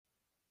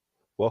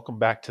Welcome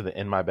back to the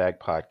In My Bag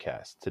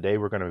podcast. Today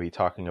we're going to be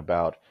talking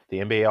about the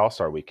NBA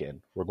All-Star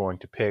Weekend. We're going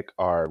to pick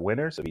our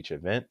winners of each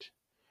event,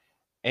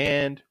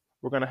 and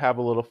we're going to have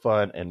a little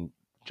fun and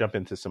jump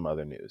into some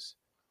other news.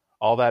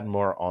 All that and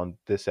more on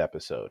this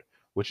episode,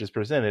 which is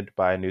presented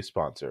by a new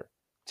sponsor,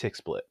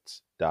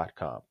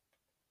 TixBlitz.com.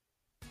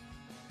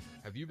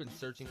 Have you been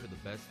searching for the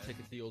best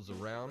ticket deals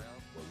around?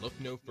 Well, look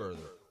no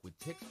further. With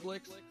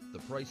TixBlitz, the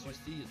price you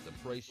see is the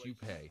price you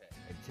pay.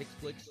 And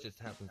TixBlitz just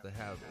happens to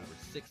have over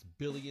 $6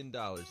 billion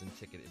in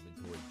ticket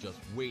inventory just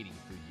waiting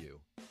for you.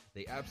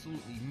 They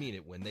absolutely mean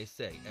it when they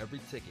say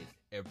every ticket,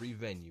 every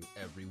venue,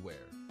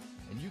 everywhere.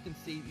 And you can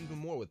save even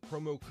more with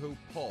promo code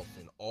PULSE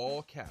in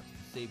all caps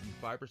to save you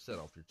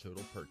 5% off your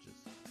total purchase.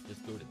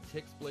 Just go to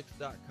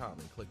TixBlitz.com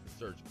and click the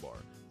search bar.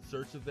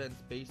 Search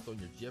events based on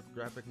your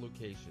geographic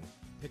location,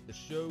 pick the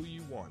show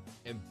you want,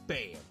 and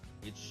bam,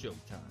 it's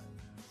showtime.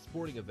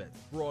 Sporting events,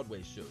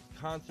 Broadway shows,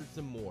 concerts,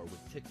 and more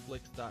with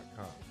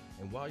TixBlitz.com.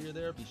 And while you're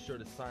there, be sure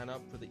to sign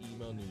up for the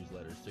email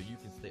newsletter so you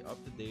can stay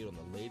up to date on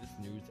the latest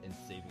news and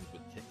savings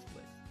with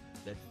TixBlitz.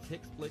 That's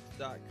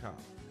TixBlitz.com,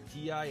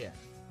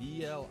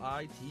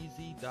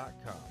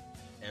 TixBlitz.com.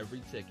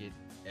 Every ticket,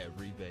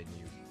 every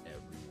venue,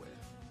 everywhere.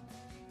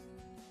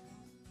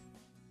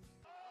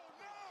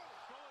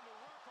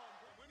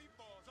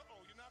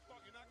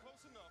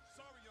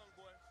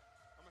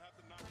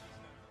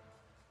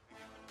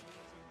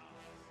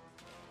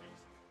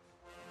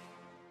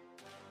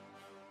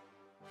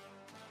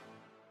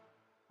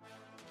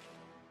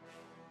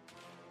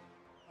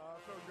 I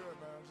feel good,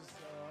 man.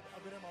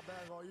 I've been in my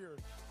bag all year.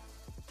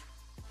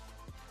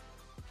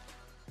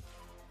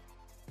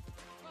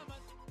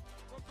 Clement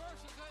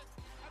reverses it,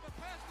 and the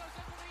pass goes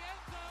into the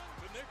end zone.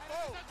 To Nick and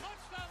Foles. it's a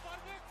touchdown by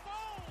Nick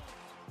Foles.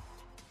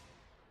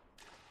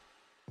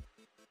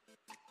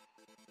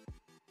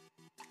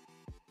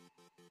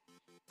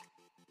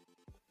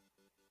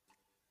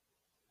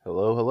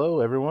 Hello,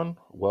 everyone.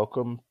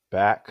 Welcome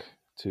back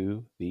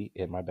to the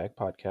In My Bag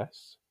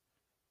podcast,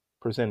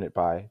 presented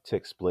by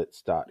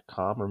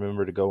TixBlitz.com.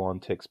 Remember to go on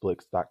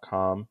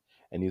TixBlitz.com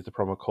and use the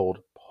promo code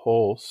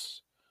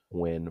PULSE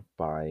when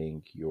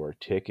buying your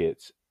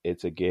tickets.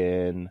 It's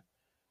again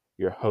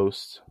your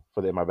host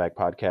for the In My Bag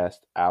podcast,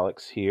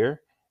 Alex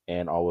here,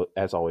 and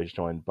as always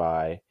joined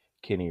by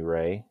Kenny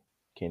Ray.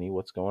 Kenny,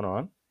 what's going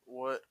on?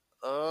 What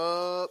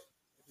up?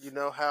 You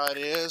know how it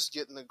is,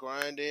 getting the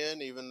grind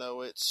in, even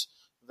though it's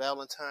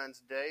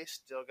Valentine's Day.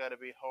 Still got to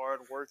be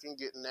hard working,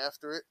 getting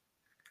after it.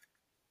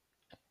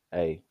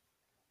 Hey,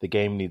 the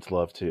game needs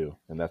love too,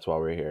 and that's why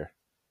we're here.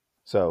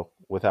 So,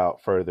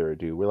 without further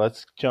ado,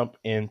 let's jump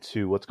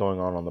into what's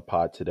going on the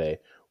pod today.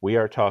 We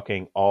are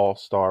talking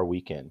All-Star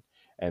Weekend,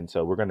 and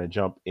so we're going to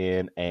jump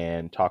in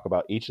and talk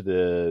about each of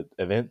the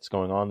events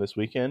going on this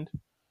weekend,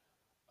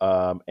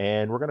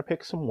 and we're going to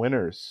pick some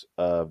winners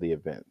of the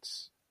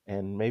events,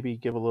 and maybe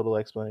give a little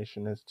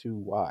explanation as to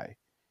why.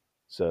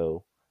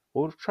 So,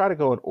 we'll try to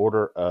go in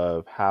order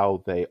of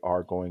how they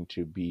are going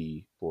to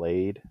be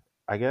played,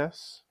 I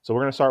guess. So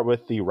we're going to start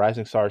with the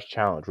Rising Stars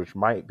Challenge, which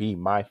might be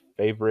my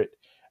favorite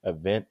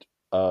event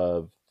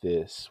of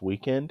this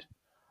weekend.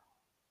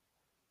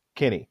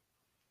 Kenny,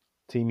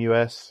 Team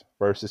US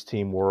versus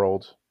Team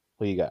World.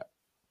 What you got?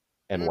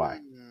 And why?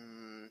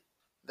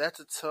 That's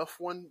a tough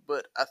one,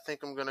 but I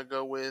think I'm going to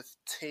go with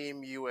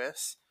Team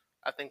US.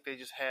 I think they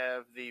just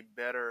have the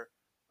better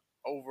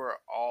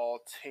overall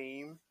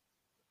team.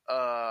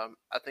 I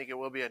think it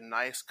will be a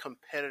nice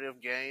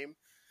competitive game.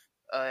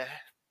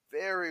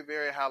 Very,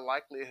 very high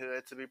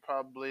likelihood to be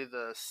probably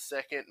the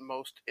second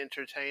most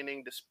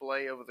entertaining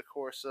display over the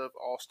course of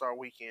All-Star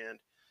Weekend.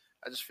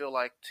 I just feel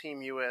like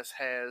Team US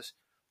has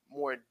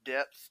more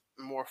depth,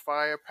 more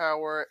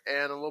firepower,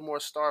 and a little more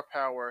star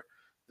power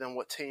than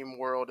what Team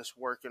World is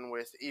working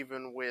with,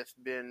 even with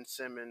Ben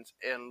Simmons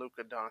and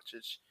Luka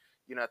Doncic.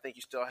 I think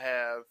you still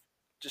have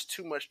just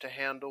too much to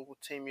handle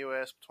with Team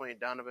US between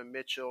Donovan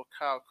Mitchell,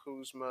 Kyle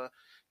Kuzma,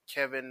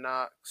 Kevin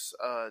Knox,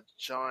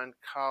 John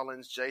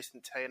Collins,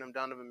 Jason Tatum,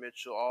 Donovan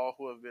Mitchell, all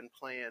who have been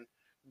playing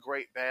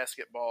great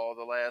basketball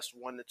the last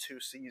 1 to 2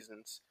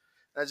 seasons.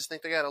 And I just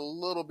think they got a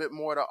little bit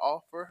more to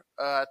offer.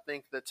 I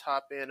think the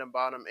top end and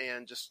bottom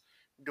end just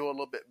do a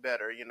little bit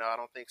better. I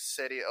don't think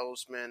Cedi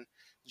Osman,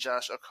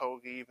 Josh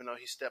Okogie, even though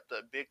he stepped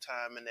up big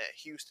time in that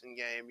Houston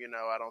game,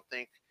 I don't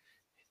think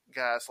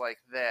guys like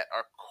that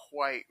are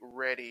quite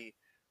ready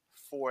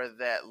for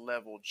that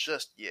level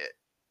just yet.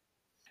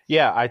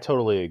 Yeah, I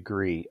totally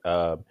agree.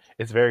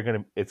 It's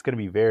gonna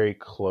be very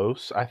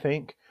close, I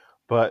think.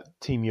 But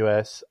Team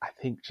US, I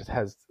think, just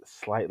has a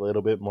slight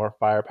little bit more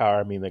firepower.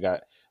 I mean, they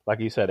got, like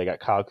you said, they got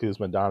Kyle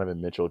Kuzma,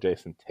 Donovan Mitchell,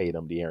 Jason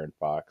Tatum, De'Aaron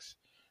Fox,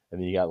 and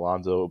then you got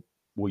Lonzo.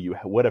 Well, you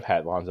would have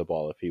had Lonzo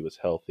Ball if he was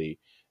healthy,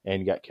 and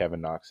you got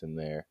Kevin Knox in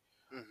there.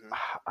 Mm-hmm.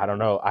 I don't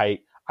know.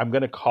 I'm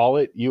gonna call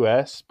it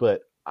US,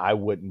 but I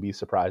wouldn't be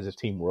surprised if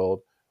Team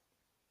World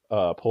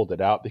pulled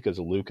it out because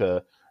of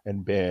Luka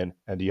and Ben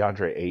and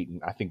DeAndre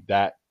Ayton. I think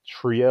that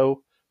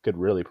trio could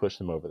really push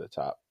them over the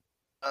top.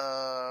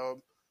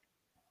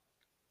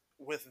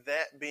 With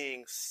that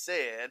being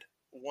said,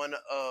 one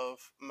of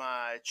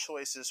my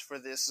choices for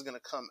this is going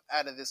to come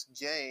out of this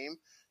game.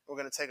 We're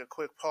going to take a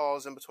quick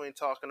pause in between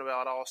talking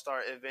about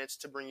All-Star events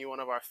to bring you one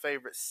of our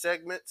favorite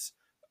segments,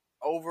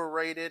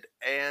 overrated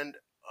and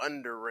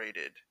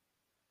underrated.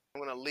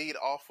 I'm going to lead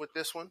off with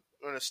this one.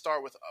 I'm going to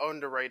start with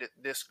underrated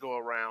this go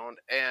around.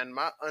 And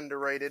my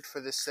underrated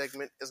for this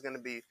segment is going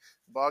to be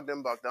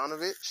Bogdan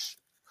Bogdanovic,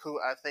 who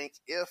I think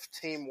if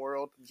Team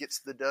World gets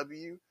the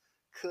W,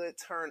 could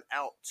turn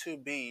out to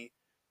be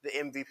the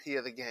MVP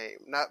of the game.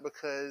 Not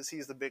because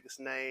he's the biggest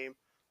name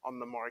on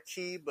the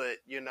marquee, but,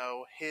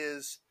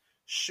 his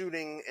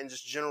shooting and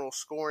just general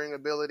scoring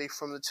ability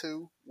from the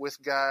two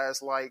with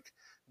guys like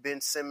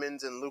Ben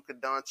Simmons and Luka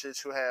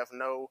Doncic, who have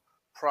no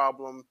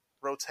problem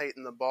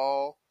rotating the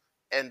ball,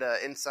 and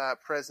inside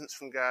presence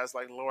from guys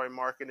like Lauri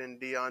Markkanen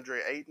and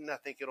DeAndre Ayton. I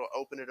think it'll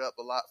open it up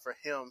a lot for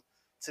him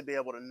to be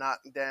able to knock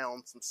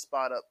down some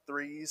spot-up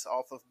threes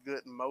off of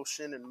good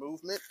motion and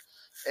movement.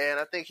 And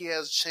I think he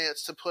has a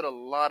chance to put a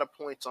lot of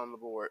points on the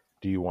board.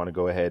 Do you want to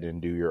go ahead and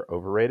do your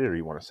overrated, or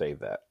you want to save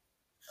that?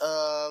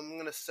 I'm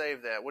going to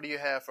save that. What do you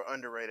have for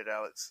underrated,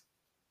 Alex?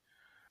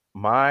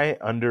 My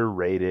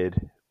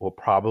underrated will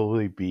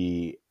probably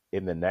be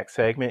in the next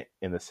segment,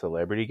 in the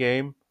celebrity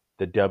game.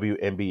 The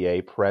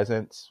WNBA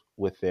presence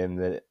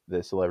within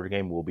the celebrity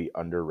game will be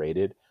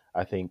underrated.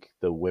 I think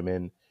the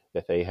women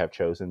that they have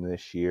chosen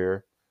this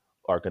year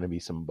are going to be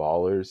some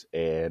ballers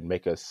and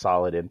make a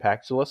solid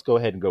impact. So let's go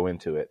ahead and go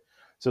into it.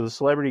 So the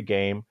celebrity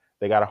game,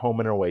 they got a home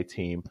and away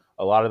team.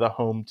 A lot of the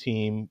home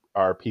team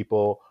are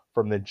people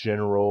from the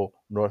general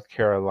North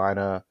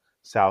Carolina,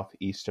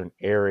 southeastern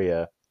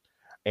area.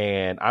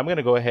 And I'm going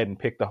to go ahead and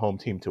pick the home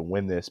team to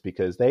win this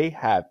because they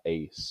have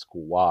a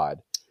squad.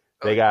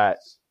 They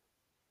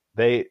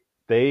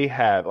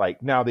have,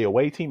 now the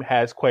away team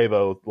has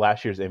Quavo,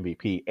 last year's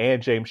MVP,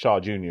 and James Shaw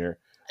Jr.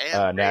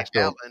 And Ray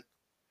Allen.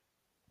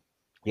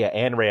 Yeah,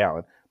 and Ray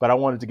Allen. But I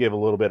wanted to give a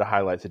little bit of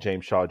highlights to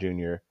James Shaw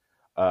Jr.,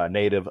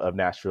 native of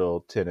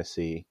Nashville,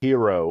 Tennessee,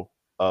 hero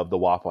of the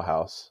Waffle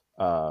House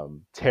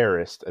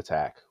terrorist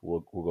attack.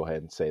 We'll go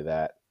ahead and say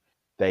that.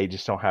 They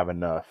just don't have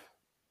enough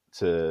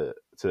to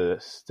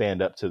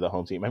stand up to the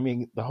home team. I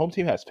mean, the home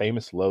team has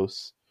Famous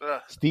Los,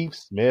 Steve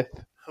Smith.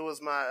 Who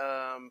was my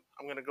I'm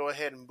going to go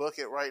ahead and book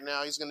it right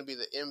now. He's going to be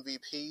the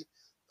MVP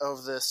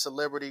of the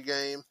celebrity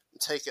game and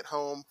take it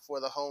home for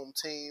the home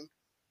team.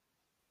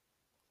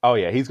 Oh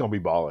yeah, he's going to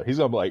be balling. He's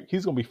going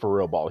to be for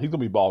real balling. He's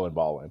going to be balling.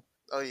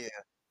 Oh yeah.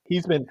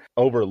 He's been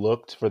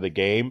overlooked for the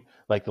game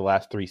like the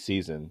last 3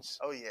 seasons.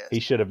 Oh yes.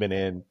 He should have been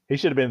in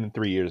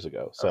 3 years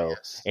ago. So,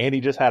 yes. And he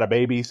just had a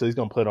baby, so he's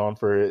going to put on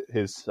for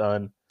his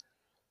son.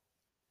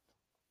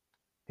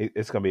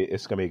 It's gonna be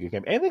a good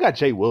game. And they got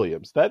Jay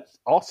Williams. That's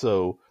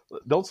also,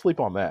 don't sleep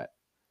on that.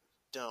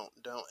 Don't.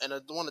 And I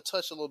want to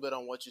touch a little bit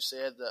on what you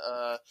said,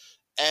 the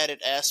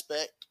added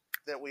aspect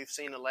that we've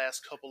seen the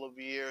last couple of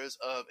years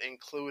of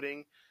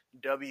including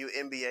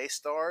WNBA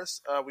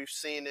stars. We've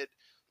seen it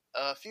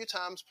a few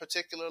times,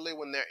 particularly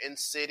when they're in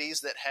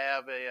cities that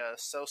have a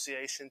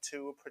association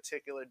to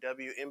particular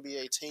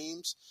WNBA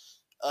teams.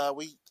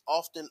 We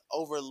often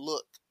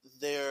overlook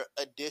their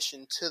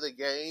addition to the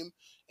game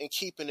and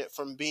keeping it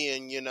from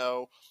being,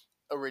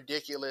 a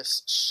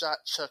ridiculous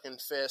shot-chucking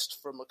fest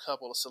from a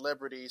couple of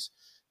celebrities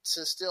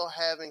to still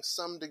having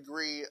some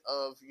degree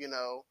of,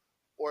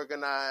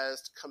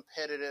 organized,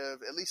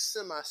 competitive, at least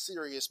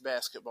semi-serious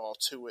basketball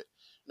to it.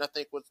 And I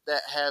think with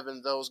that,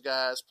 having those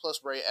guys,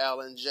 plus Ray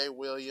Allen, Jay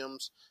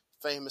Williams,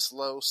 Famous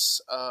Los,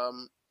 I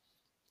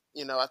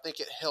think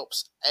it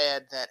helps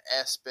add that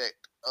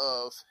aspect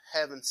of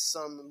having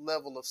some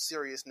level of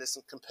seriousness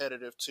and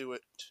competitiveness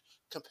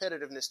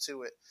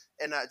to it,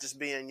 and not just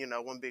being,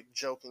 one big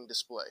joking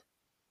display.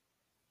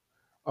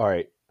 All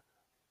right.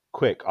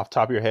 Quick, off the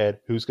top of your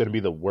head, who's going to be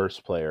the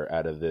worst player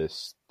out of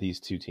these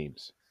two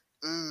teams?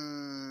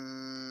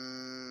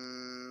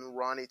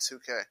 Ronnie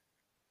 2K.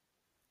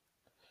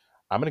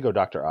 I'm going to go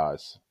Dr.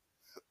 Oz.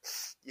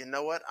 You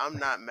know what? I'm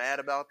not mad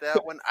about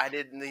that one. I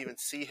didn't even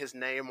see his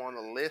name on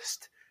the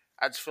list.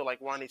 I just feel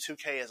like Ronnie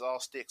 2K is all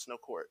sticks, no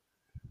court.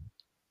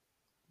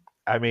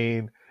 I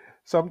mean,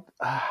 I'm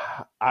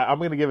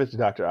going to give it to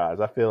Dr. Oz.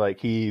 I feel like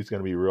he's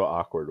going to be real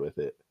awkward with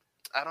it.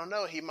 I don't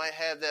know. He might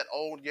have that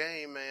old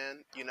game,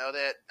 man.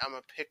 That I'm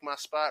going to pick my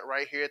spot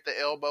right here at the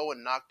elbow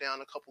and knock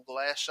down a couple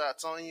glass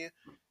shots on you.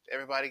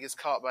 Everybody gets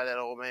caught by that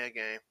old man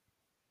game.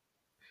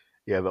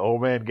 Yeah, the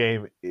old man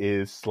game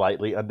is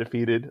slightly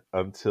undefeated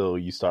until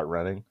you start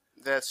running.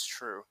 That's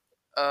true.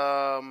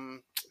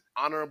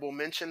 Honorable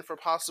mention for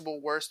possible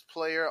worst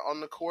player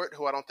on the court,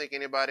 who I don't think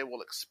anybody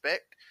will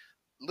expect.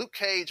 Luke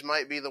Cage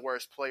might be the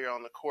worst player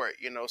on the court.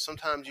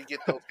 Sometimes you get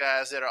those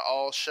guys that are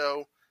all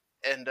show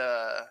and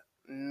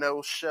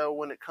no show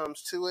when it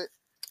comes to it.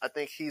 I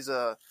think he's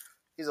a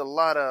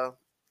lot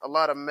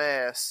of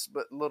mass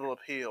but little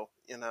appeal.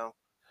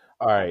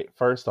 All right,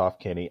 first off,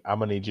 Kenny, I'm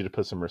going to need you to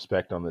put some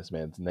respect on this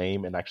man's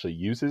name and actually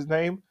use his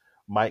name,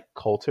 Mike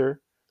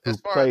Coulter, who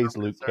plays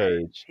Luke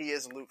Cage. He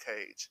is Luke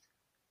Cage.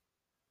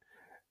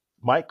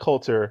 Mike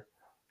Coulter,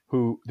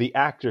 the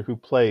actor who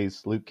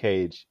plays Luke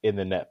Cage in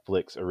the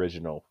Netflix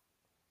original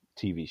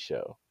TV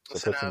show. So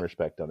Listen, put some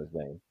respect on his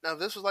name. now if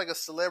this was like a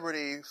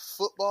celebrity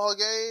football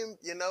game,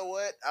 you know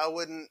what? I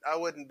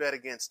wouldn't bet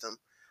against him.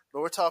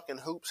 But we're talking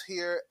hoops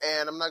here,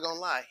 and I'm not gonna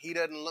lie, he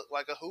doesn't look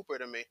like a hooper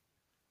to me.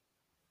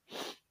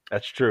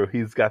 That's true.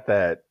 He's got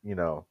that,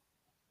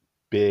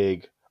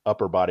 big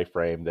upper body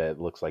frame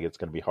that looks like it's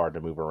going to be hard to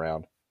move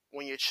around.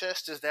 When your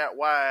chest is that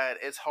wide,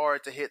 it's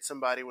hard to hit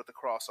somebody with a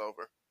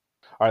crossover.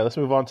 All right, let's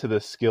move on to the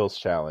skills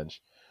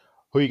challenge.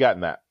 Who you got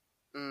in that?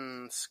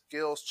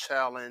 Skills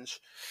challenge.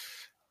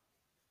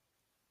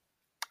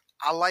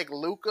 I like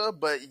Luka,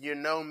 but you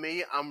know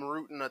me, I'm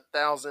rooting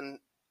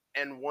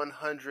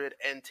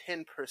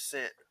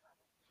 1,110%.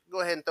 Go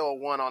ahead and throw a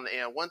 1 on the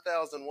end.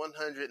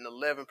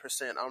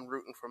 1,111%. I'm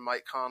rooting for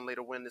Mike Conley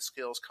to win the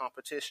skills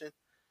competition.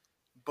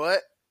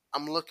 But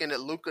I'm looking at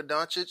Luka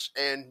Doncic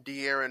and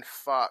De'Aaron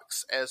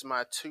Fox as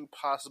my two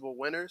possible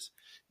winners.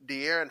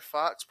 De'Aaron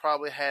Fox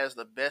probably has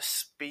the best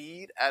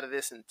speed out of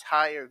this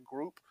entire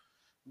group,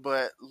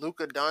 but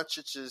Luka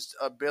Doncic's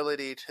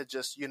ability to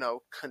just,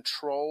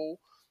 control,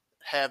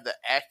 have the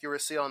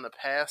accuracy on the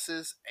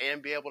passes,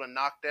 and be able to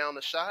knock down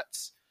the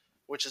shots,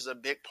 which is a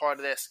big part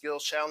of that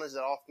skills challenge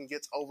that often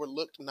gets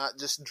overlooked, not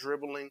just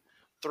dribbling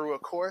through a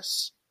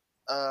course.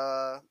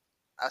 I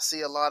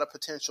see a lot of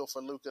potential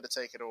for Luka to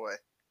take it away.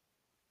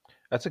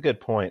 That's a good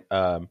point.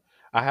 I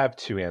have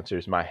two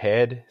answers. My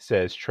head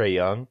says Trae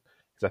Young,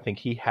 because I think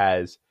he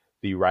has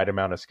the right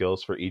amount of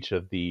skills for each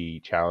of the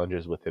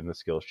challenges within the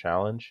skills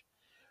challenge.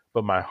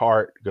 But my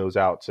heart goes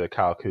out to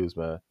Kyle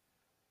Kuzma,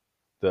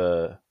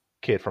 the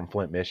kid from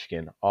Flint,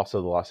 Michigan,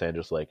 also the Los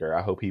Angeles Laker.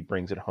 I hope he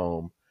brings it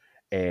home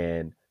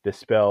and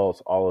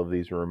dispels all of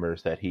these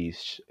rumors that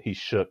he's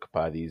shook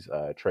by these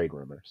trade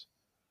rumors.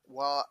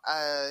 While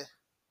I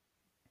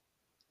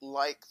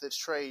like the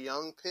Trae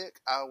Young pick,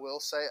 I will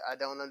say I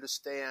don't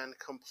understand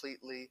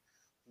completely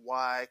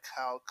why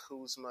Kyle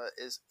Kuzma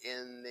is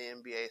in the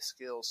NBA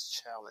Skills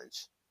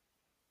Challenge.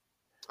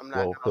 I'm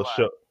not gonna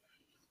lie.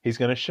 He's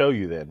going to show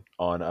you then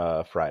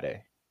on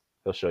Friday.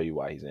 He'll show you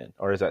why he's in.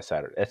 Or is that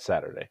Saturday? It's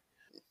Saturday.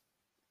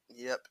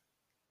 Yep,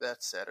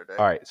 that's Saturday.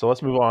 All right, so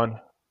let's move on.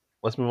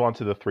 Let's move on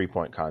to the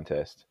 3-point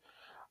contest.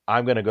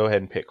 I'm going to go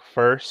ahead and pick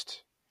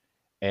first.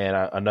 And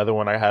another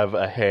one I have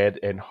a head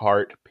and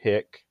heart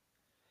pick.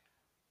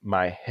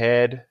 My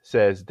head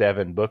says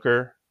Devin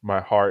Booker.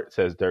 My heart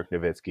says Dirk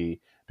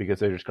Nowitzki because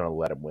they're just going to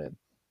let him win.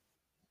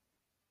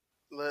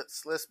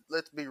 Let's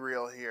be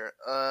real here.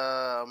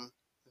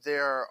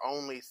 There are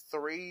only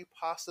 3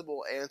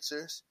 possible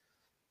answers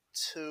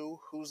to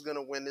who's going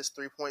to win this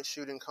 3-point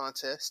shooting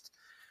contest.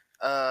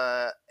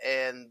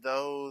 And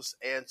those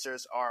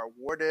answers are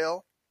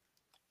Wardell,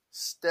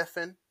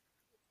 Stephen,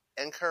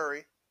 and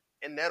Curry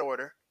in that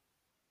order.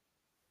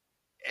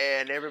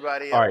 And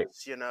everybody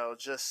else, right.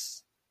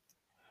 Just.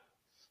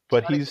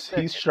 But he's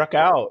struck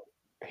out.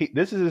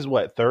 This is his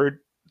third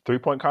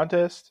 3-point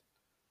contest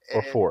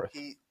or fourth?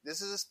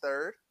 This is his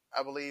third.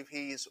 I believe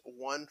he's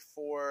 1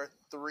 for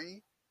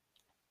 3.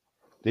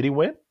 Did he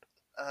win?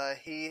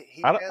 He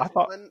has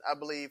one. I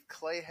believe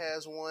Clay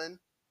has one.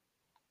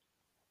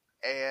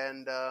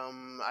 And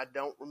I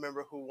don't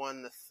remember who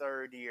won the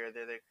third year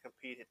that they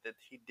competed that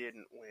he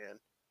didn't win.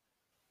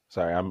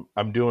 Sorry,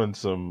 I'm doing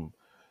some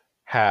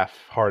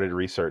half-hearted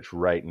research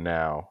right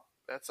now.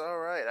 That's all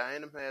right. I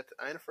ain't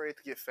afraid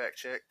to get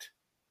fact-checked.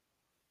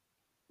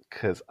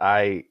 Because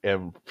I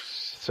am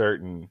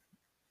certain.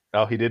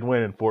 Oh, he did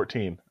win in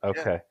 14.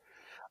 Okay. Yeah.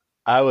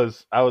 I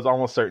was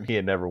almost certain he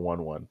had never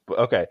won one. But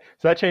okay,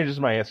 so that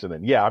changes my answer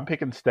then. Yeah, I'm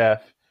picking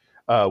Steph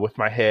with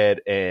my head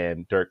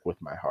and Dirk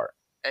with my heart.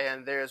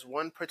 And there's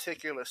one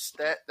particular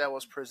stat that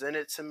was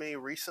presented to me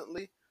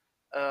recently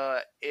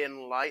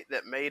in light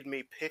that made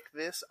me pick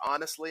this.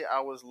 Honestly, I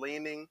was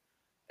leaning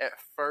at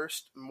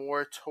first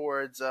more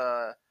towards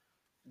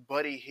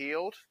Buddy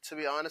Hield, to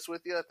be honest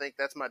with you. I think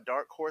that's my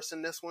dark horse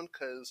in this one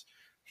because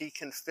he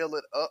can fill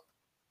it up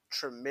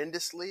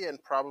tremendously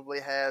and probably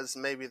has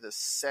maybe the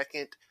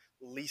second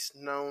least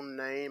known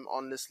name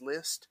on this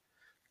list.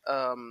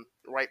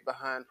 Right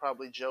behind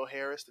probably Joe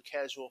Harris. The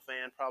casual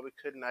fan probably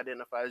couldn't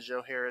identify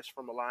Joe Harris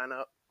from a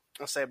lineup.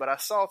 But I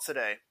saw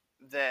today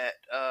that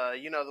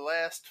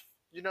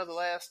the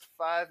last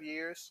 5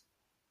 years,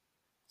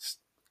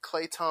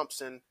 Klay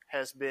Thompson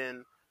has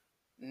been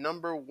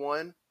number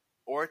 1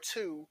 or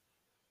 2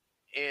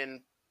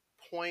 in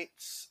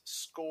points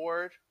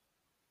scored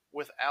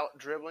without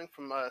dribbling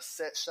from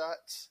set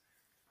shots.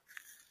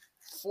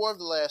 4 of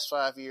the last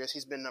 5 years,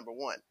 he's been number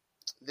 1.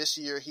 This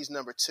year, he's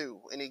number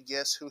 2. Any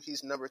guess who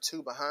he's number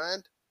 2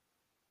 behind?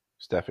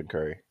 Stephen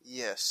Curry.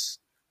 Yes.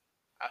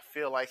 I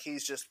feel like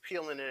he's just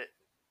peeling it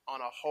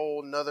on a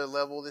whole nother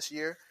level this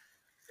year.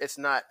 It's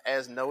not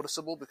as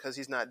noticeable because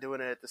he's not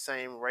doing it at the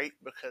same rate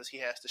because he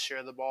has to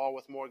share the ball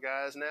with more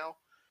guys now.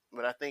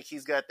 But I think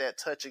he's got that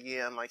touch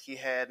again like he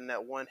had in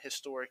that one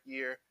historic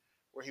year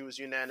where he was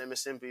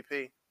unanimous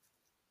MVP.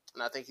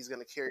 And I think he's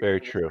going to carry the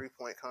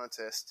 3-point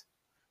contest.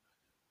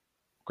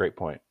 Great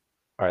point.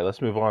 All right,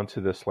 let's move on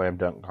to the slam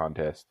dunk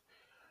contest.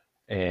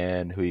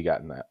 And who you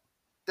got in that?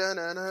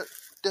 Dun-dun-dun,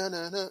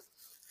 dun-dun-dun.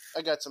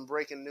 I got some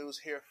breaking news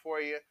here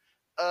for you.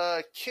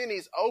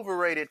 Kenny's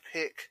overrated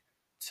pick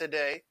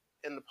today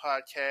in the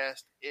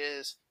podcast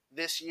is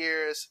this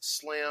year's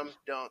slam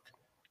dunk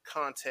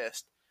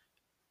contest.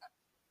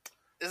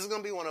 This is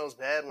going to be one of those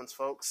bad ones,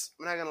 folks.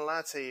 I'm not going to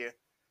lie to you.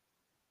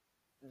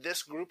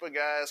 This group of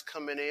guys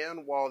coming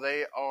in, while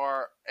they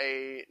are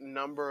a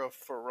number of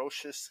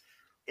ferocious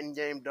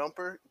in-game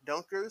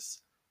dunkers,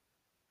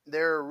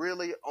 there are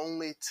really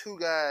only two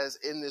guys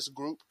in this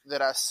group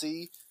that I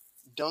see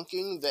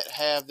dunking that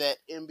have that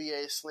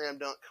NBA slam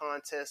dunk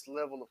contest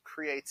level of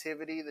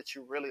creativity that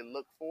you really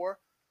look for,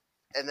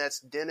 and that's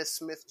Dennis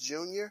Smith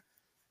Jr.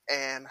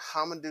 and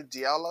Hamidou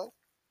Diallo.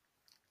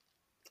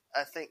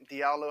 I think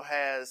Diallo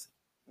has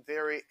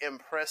very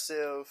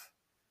impressive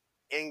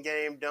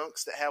in-game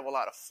dunks that have a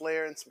lot of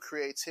flair and some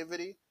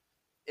creativity,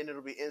 and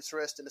it'll be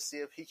interesting to see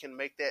if he can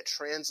make that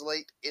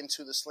translate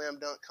into the slam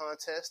dunk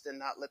contest and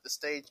not let the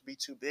stage be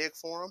too big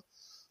for him.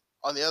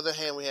 On the other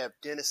hand, we have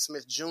Dennis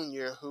Smith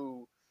Jr.,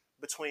 who,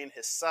 between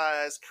his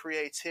size,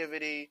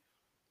 creativity,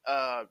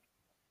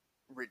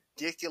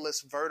 ridiculous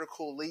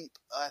vertical leap,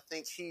 I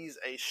think he's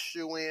a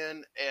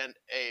shoo-in and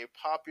a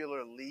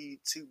popular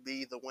lead to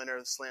be the winner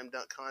of the slam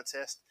dunk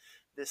contest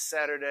this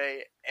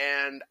Saturday,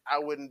 and I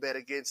wouldn't bet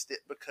against it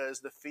because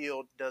the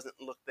field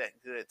doesn't look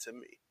that good to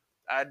me.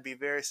 I'd be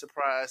very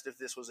surprised if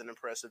this was an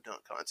impressive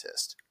dunk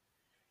contest.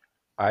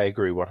 I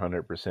agree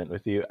 100%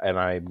 with you, and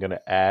I'm going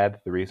to add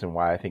the reason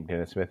why I think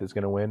Dennis Smith is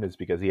going to win is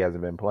because he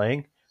hasn't been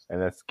playing,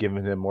 and that's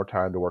given him more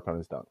time to work on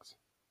his dunks.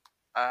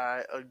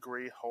 I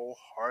agree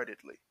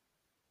wholeheartedly.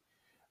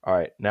 All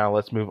right, now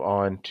let's move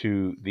on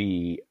to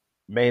the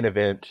main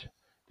event,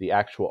 the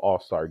actual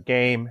All-Star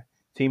game.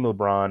 Team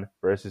LeBron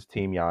versus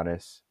Team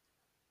Giannis.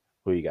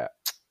 Who you got?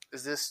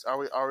 Is this are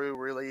we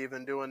really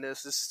even doing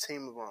this? This is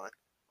Team LeBron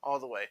all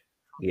the way.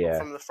 Yeah.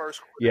 From the first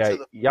quarter yeah, to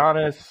the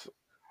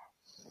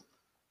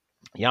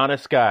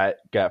Giannis got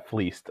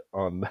fleeced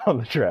on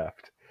the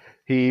draft.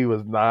 He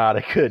was not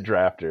a good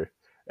drafter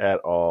at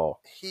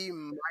all.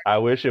 I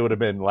wish it would have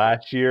been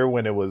last year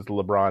when it was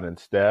LeBron and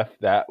Steph.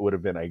 That would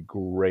have been a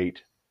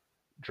great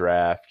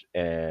draft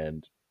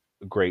and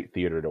great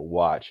theater to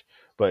watch.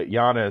 But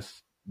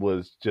Giannis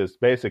was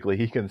just basically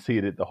he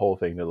conceded the whole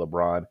thing to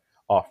LeBron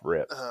off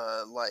rip.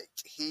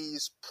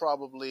 He's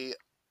probably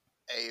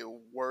a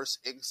worse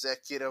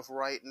executive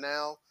right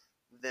now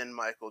than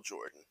Michael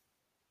Jordan.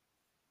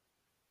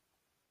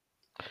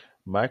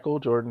 Michael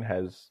Jordan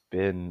has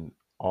been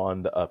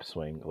on the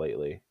upswing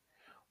lately,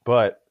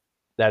 but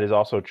that is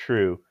also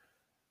true.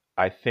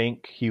 I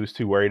think he was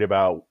too worried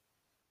about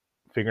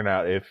figuring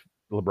out if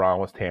LeBron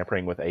was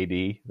tampering with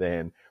AD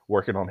than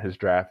working on his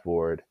draft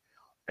board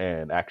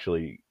and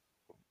actually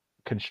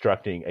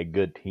constructing a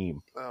good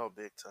team. Oh,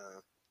 big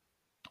time.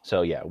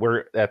 So yeah,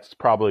 that's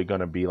probably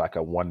going to be like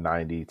a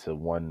 190 to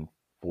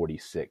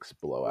 146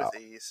 blowout.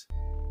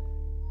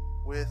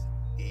 With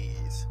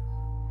ease.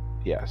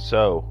 Yeah,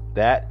 so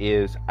that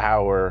is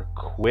our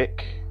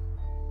quick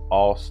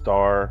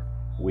All-Star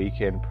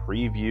Weekend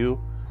preview.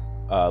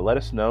 Let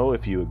us know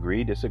if you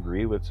agree,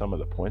 disagree with some of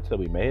the points that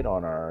we made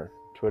on our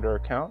Twitter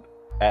account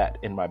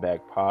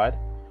 @InMyBagPod.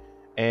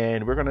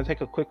 And we're going to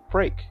take a quick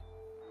break,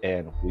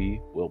 and we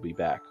will be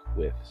back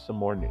with some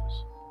more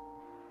news.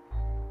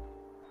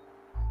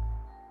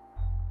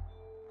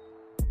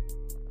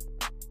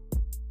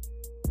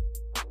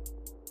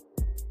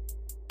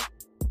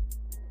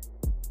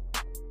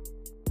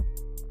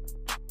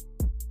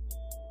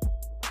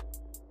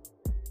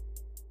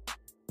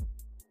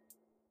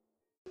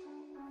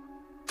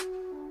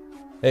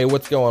 Hey,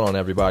 what's going on,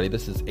 everybody?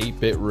 This is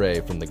 8-Bit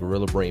Ray from the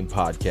Gorilla Brain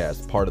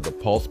Podcast, part of the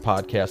Pulse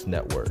Podcast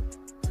Network.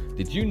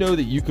 Did you know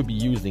that you could be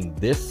using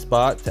this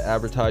spot to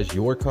advertise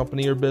your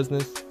company or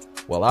business?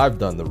 Well, I've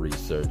done the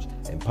research,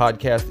 and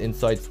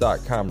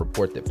PodcastInsights.com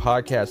report that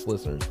podcast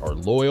listeners are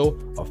loyal,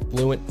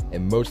 affluent,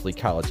 and mostly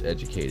college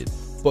educated.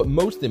 But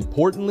most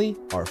importantly,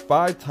 are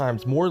 5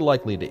 times more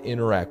likely to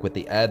interact with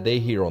the ad they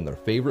hear on their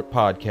favorite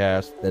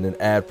podcast than an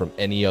ad from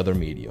any other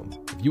medium.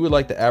 If you would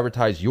like to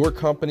advertise your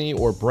company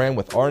or brand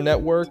with our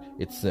network,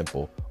 it's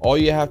simple. All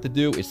you have to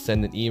do is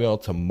send an email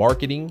to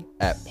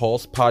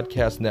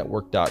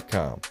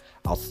marketing@pulsepodcastnetwork.com.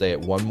 I'll say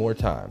it one more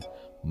time.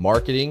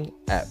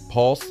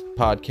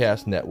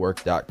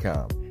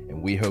 marketing@pulsepodcastnetwork.com.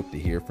 And we hope to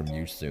hear from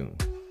you soon.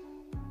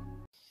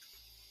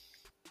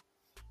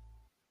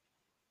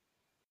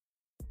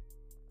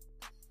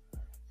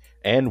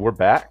 And we're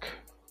back.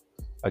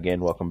 Again,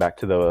 welcome back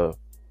to the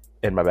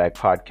In My Bag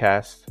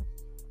podcast,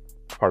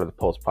 part of the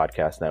Pulse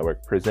Podcast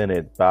Network,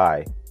 presented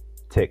by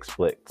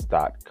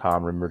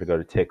TickSplits.com. Remember to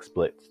go to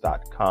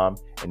TickSplits.com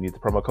and use the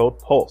promo code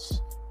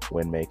PULSE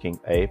when making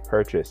a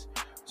purchase.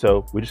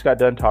 So we just got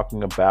done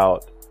talking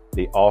about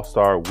the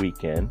All-Star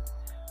Weekend.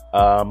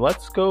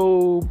 Let's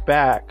go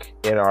back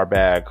in our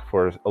bag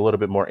for a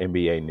little bit more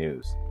NBA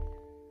news.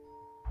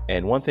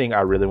 And one thing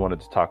I really wanted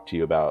to talk to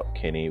you about,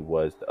 Kenny,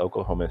 was the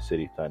Oklahoma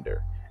City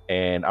Thunder.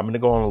 And I'm going to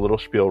go on a little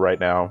spiel right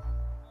now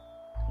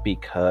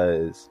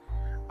because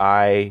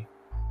I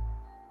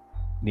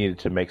needed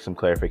to make some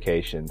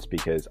clarifications,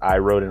 because I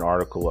wrote an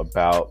article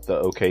about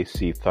the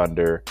OKC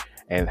Thunder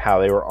and how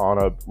they were on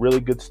a really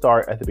good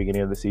start at the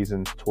beginning of the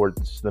season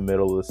towards the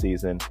middle of the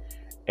season.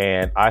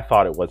 And I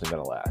thought it wasn't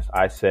going to last.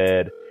 I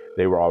said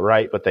they were all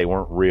right, but they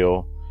weren't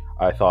real.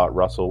 I thought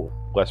Russell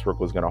Westbrook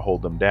was going to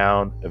hold them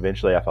down.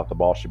 Eventually, I thought the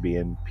ball should be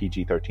in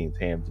PG-13's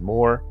hands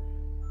more.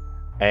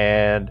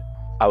 And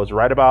I was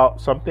right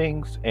about some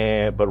things,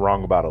 but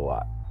wrong about a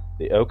lot.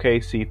 The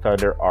OKC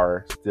Thunder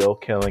are still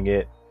killing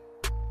it.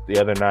 The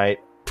other night,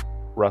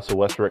 Russell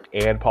Westbrook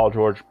and Paul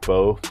George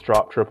both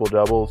dropped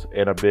triple-doubles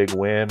in a big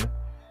win.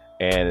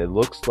 And it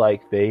looks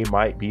like they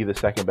might be the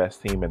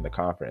second-best team in the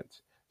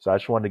conference. So I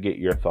just wanted to get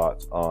your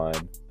thoughts on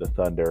the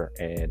Thunder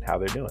and how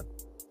they're doing.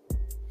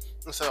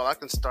 So I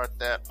can start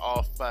that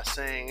off by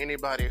saying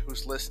anybody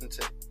who's listened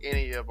to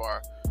any of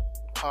our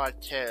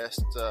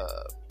podcasts,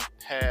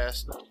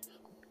 past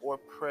or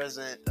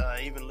present,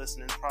 even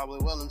listening probably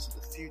well into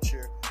the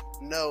future,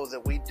 know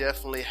that we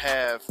definitely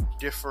have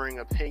differing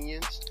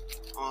opinions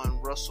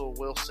on Russell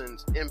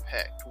Wilson's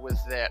impact with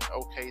that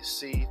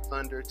OKC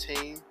Thunder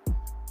team.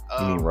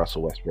 You mean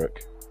Russell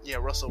Westbrook? Yeah,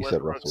 Russell You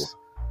Westbrook. said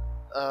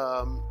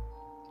Russell.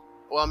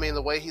 Well, I mean,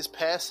 the way he's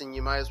passing,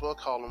 you might as well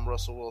call him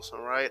Russell Wilson,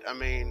 right? I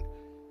mean,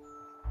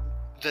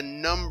 the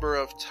number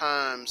of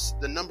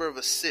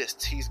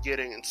assists he's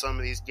getting in some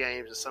of these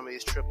games and some of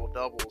these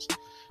triple-doubles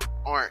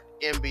aren't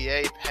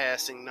NBA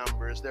passing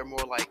numbers. They're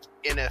more like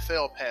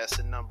NFL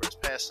passing numbers,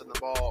 passing the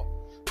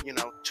ball,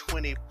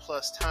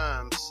 20-plus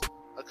times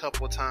a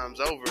couple of times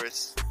over.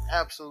 It's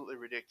absolutely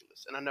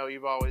ridiculous. And I know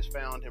you've always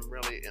found him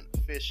really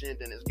inefficient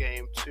and his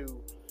game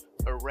too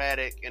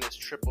erratic and his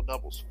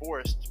triple-doubles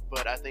forced,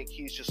 but I think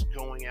he's just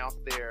going out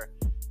there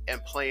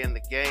and playing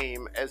the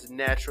game as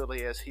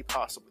naturally as he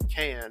possibly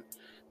can.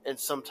 And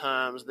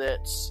sometimes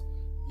that's,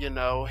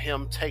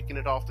 him taking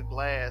it off the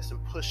glass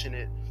and pushing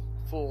it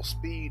full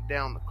speed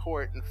down the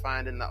court and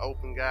finding the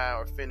open guy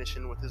or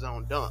finishing with his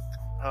own dunk.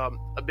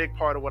 A big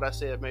part of what I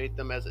said made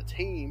them as a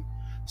team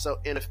so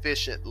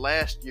inefficient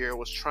last year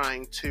was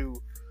trying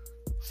to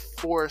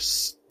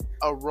force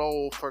a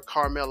role for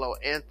Carmelo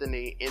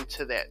Anthony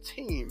into that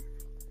team.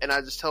 And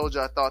I just told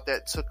you I thought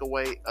that took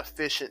away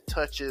efficient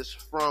touches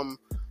from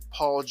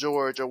Paul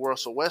George or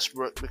Russell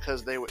Westbrook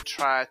because they would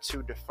try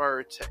to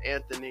defer to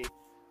Anthony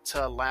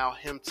to allow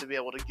him to be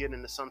able to get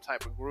into some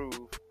type of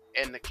groove,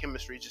 and the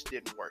chemistry just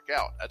didn't work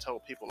out. I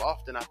told people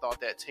often I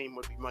thought that team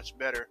would be much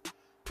better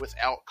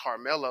without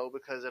Carmelo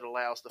because it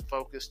allows the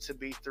focus to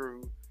be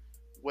through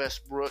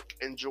Westbrook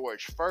and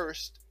George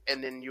first,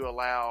 and then you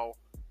allow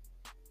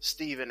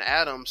Steven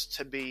Adams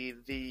to be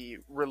the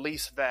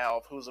release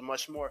valve, who's a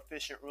much more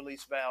efficient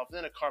release valve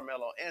than a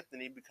Carmelo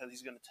Anthony because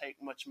he's going to take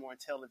much more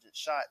intelligent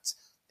shots,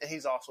 and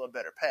he's also a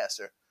better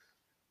passer.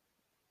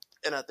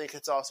 And I think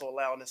it's also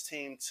allowing his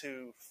team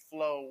to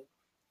flow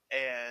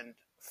and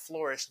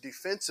flourish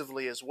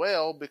defensively as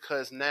well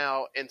because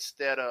now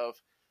instead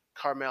of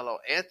Carmelo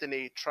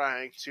Anthony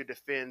trying to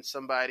defend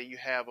somebody, you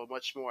have a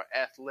much more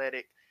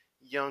athletic,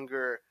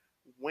 younger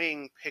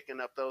wing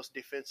picking up those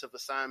defensive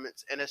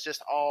assignments, and it's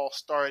just all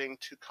starting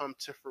to come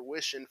to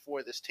fruition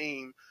for this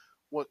team.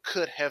 What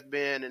could have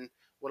been and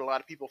what a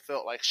lot of people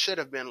felt like should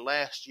have been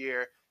last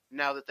year,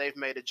 now that they've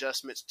made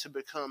adjustments to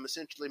become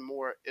essentially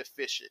more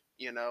efficient,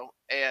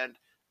 and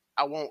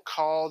I won't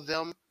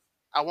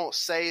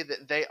say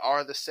that they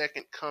are the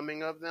second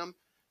coming of them,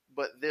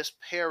 but this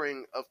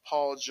pairing of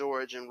Paul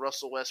George and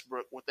Russell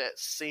Westbrook with that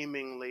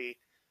seemingly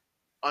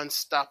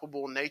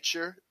unstoppable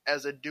nature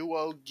as a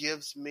duo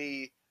gives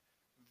me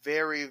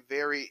very,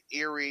 very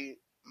eerie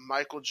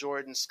Michael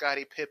Jordan,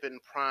 Scottie Pippen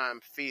prime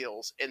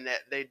feels in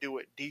that they do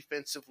it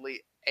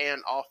defensively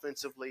and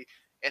offensively,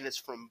 and it's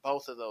from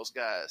both of those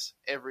guys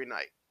every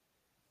night.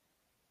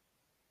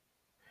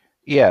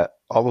 Yeah,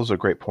 all those are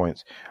great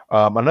points.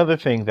 Another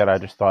thing that I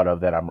just thought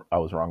of that I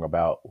was wrong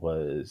about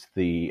was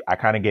I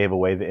kind of gave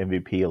away the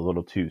MVP a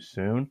little too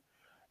soon.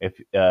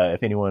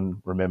 If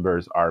anyone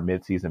remembers our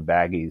midseason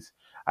baggies,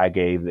 I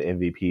gave the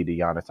MVP to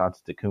Giannis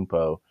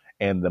Antetokounmpo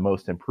and the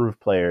most improved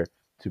player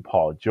to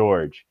Paul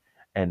George.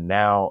 And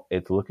now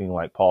it's looking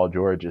like Paul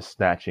George is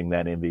snatching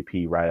that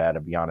MVP right out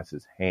of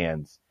Giannis's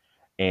hands.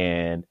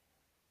 And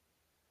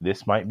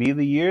this might be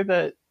the year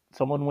that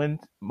someone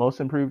wins most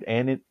improved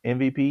and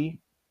MVP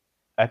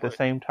at the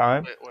same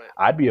time. Wait.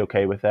 I'd be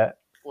okay with that.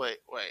 Wait.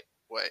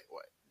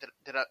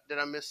 Did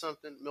I miss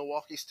something?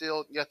 Milwaukee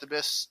still got the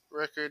best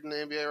record in the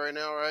NBA right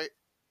now, right?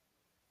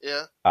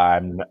 Yeah.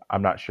 I'm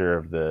not sure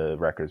of the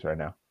records right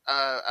now,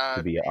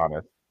 to be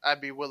honest.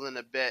 I'd be willing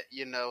to bet,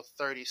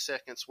 30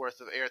 seconds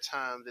worth of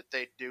airtime that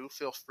they do.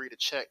 Feel free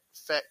to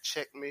fact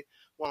check me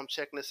while I'm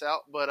checking this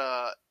out. But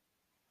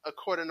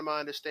according to my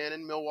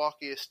understanding,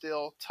 Milwaukee is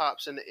still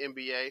tops in the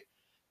NBA.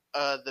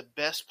 The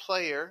best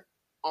player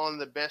on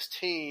the best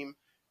team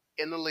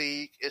in the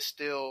league is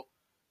still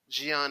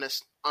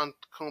Giannis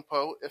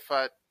Antetokounmpo, if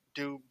I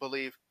do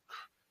believe,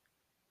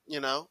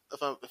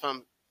 if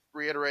I'm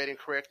reiterating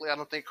correctly. I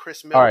don't think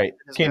Chris Middleton.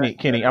 All right,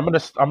 Kenny, I'm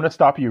gonna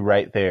stop you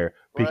right there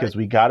because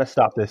we got to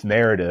stop this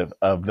narrative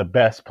of the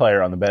best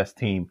player on the best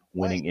team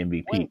winning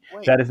MVP. Wait.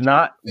 That is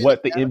not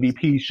what the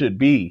MVP should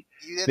be.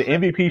 The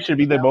MVP should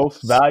be the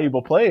most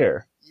valuable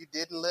player. You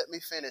didn't let me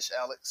finish,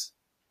 Alex.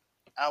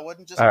 I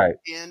wasn't just All right.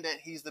 in that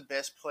he's the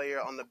best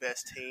player on the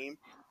best team,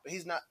 but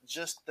he's not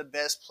just the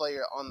best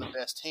player on the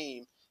best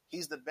team.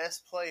 He's the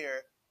best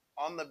player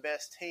on the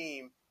best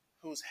team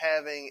who's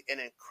having an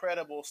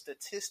incredible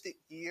statistic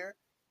year,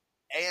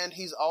 and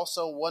he's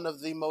also one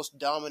of the most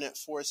dominant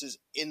forces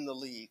in the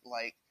league.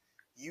 Like,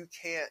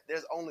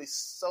 there's only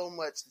so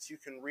much that you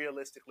can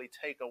realistically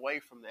take away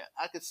from that.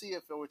 I could see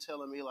if they were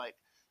telling me, like,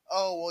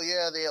 oh, well,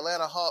 yeah, the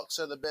Atlanta Hawks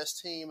are the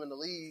best team in the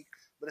league,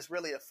 but it's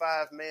really a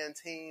 5-man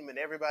team, and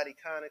everybody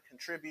kind of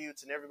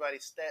contributes, and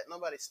nobody's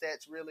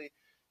stats really,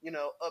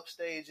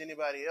 upstage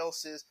anybody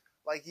else's.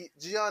 Like,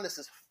 Giannis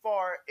is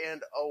far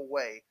and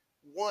away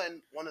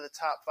one of the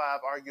top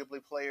 5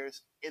 arguably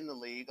players in the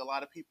league. A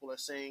lot of people are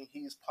saying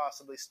he's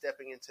possibly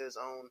stepping into his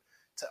own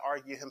to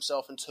argue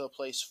himself into a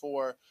place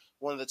for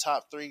one of the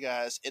top 3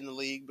 guys in the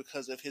league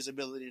because of his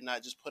ability to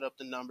not just put up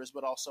the numbers,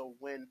 but also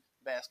win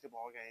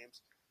basketball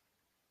games.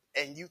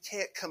 And you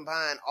can't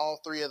combine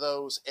all 3 of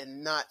those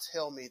and not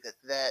tell me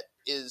that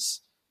is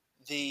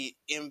the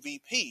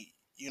MVP.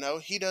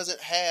 He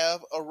doesn't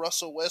have a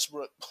Russell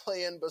Westbrook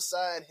playing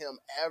beside him,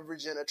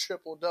 averaging a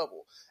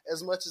triple-double.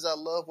 As much as I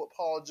love what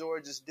Paul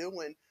George is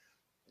doing,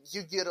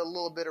 you get a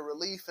little bit of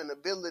relief and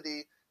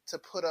ability to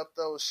put up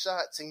those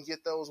shots and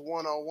get those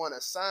one-on-one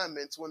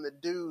assignments when the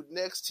dude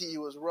next to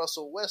you is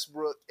Russell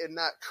Westbrook and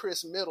not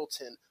Chris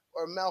Middleton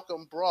or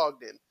Malcolm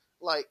Brogdon.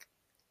 Like,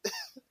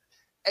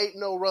 ain't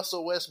no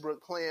Russell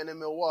Westbrook playing in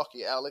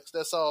Milwaukee, Alex.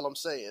 That's all I'm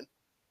saying.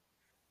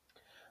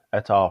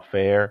 That's all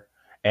fair.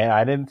 And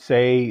I didn't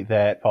say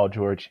that Paul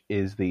George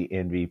is the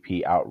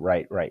MVP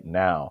outright right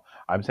now.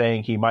 I'm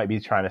saying he might be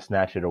trying to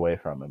snatch it away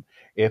from him.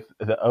 If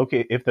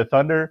the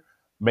Thunder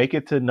make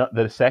it to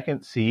the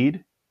second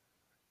seed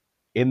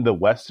in the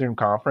Western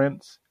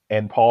Conference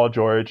and Paul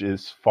George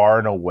is far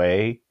and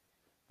away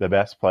the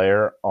best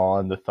player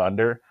on the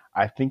Thunder,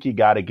 I think you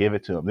got to give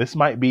it to him. This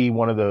might be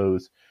one of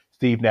those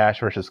Steve Nash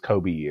versus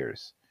Kobe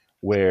years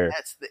where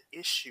that's the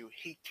issue.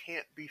 He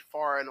can't be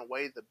far and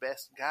away the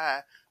best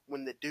guy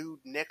when the dude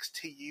next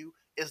to you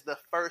is the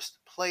first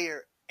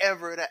player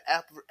ever to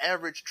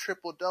average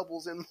triple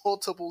doubles in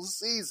multiple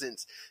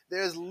seasons.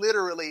 There's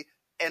literally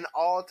an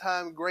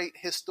all-time great,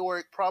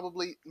 historic,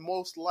 probably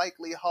most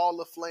likely Hall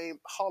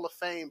of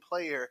Fame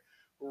player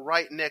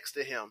right next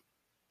to him.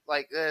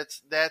 Like,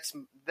 that's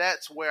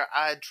where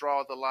I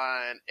draw the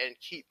line and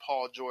keep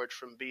Paul George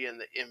from being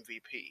the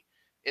MVP.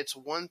 It's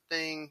one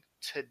thing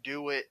to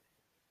do it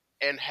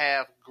and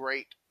have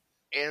great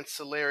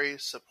ancillary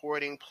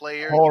supporting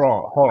players. Hold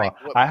on.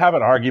 I have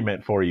an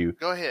argument for you.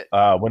 Go ahead.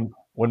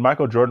 When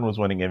Michael Jordan was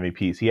winning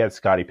MVPs, he had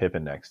Scottie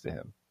Pippen next to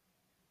him.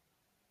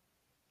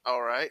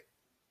 All right.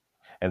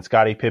 And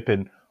Scottie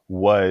Pippen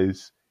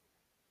was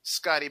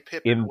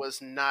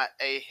not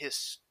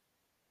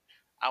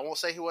I won't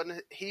say he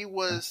wasn't. He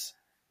was.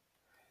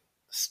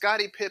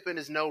 Scottie Pippen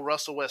is no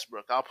Russell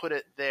Westbrook. I'll put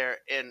it there,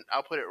 and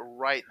I'll put it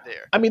right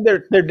there. I mean,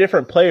 they're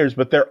different players,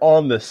 but they're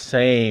on the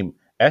same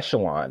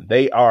echelon.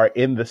 They are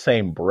in the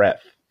same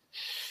breath.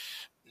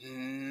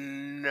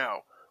 No.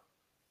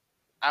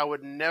 I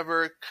would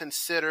never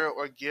consider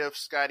or give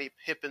Scottie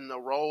Pippen the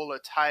role or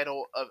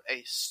title of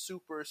a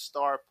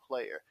superstar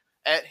player.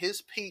 At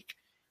his peak,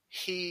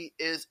 he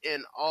is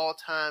an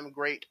all-time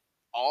great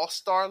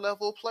all-star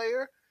level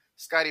player.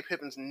 Scottie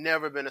Pippen's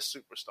never been a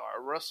superstar.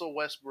 Russell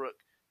Westbrook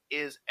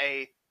is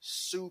a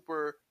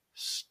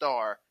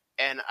superstar.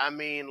 And I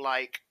mean,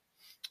 like,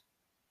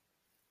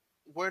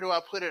 where do I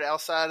put it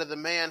outside of the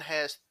man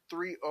has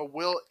 3 or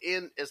will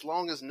end as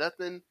long as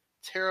nothing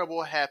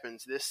terrible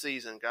happens this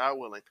season, God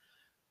willing.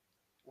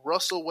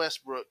 Russell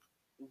Westbrook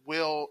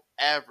will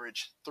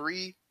average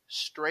 3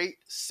 straight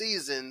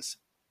seasons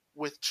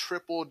with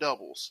triple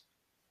doubles.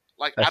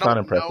 Like, that's not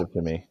impressive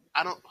to me.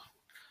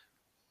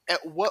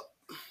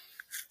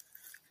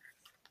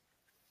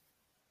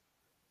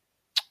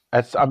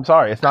 I'm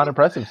sorry, it's not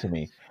impressive to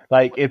me.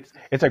 Like,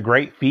 it's a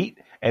great feat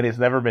and it's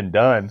never been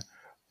done.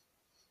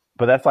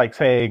 But that's like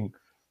saying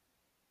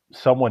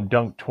someone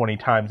dunked 20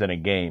 times in a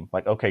game.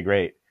 Like, okay,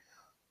 great.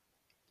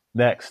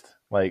 Next.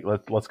 Like,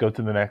 let's go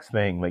to the next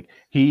thing. Like,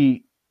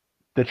 the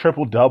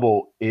triple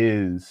double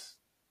is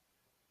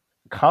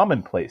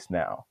commonplace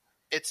now.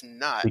 It's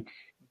not.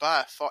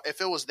 By far.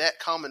 If it was that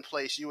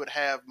commonplace, you would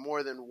have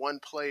more than one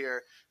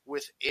player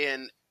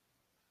within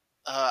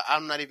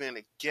I'm not even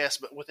going to guess,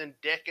 but within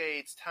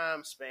decades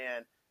time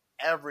span,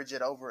 average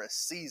it over a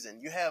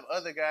season. You have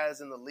other guys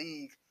in the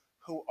league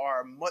who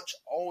are much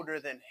older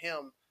than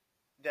him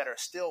that are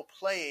still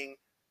playing,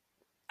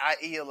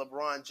 i.e.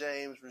 LeBron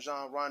James,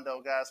 Rajon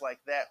Rondo, guys like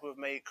that who have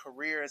made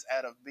careers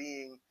out of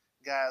being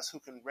guys who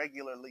can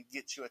regularly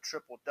get you a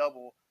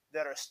triple-double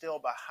that are still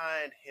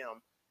behind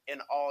him in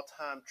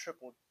all-time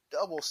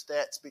triple-double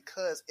stats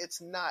because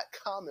it's not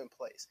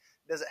commonplace.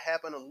 Does it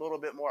happen a little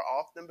bit more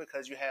often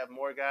because you have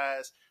more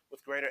guys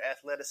with greater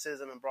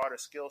athleticism and broader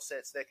skill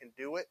sets that can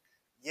do it?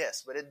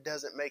 Yes, but it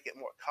doesn't make it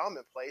more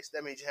commonplace.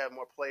 That means you have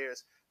more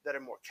players that are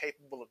more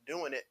capable of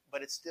doing it,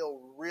 but it's still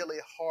really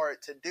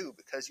hard to do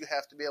because you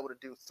have to be able to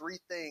do 3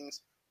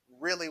 things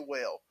really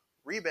well.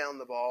 rebound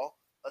the ball,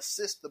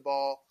 assist the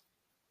ball,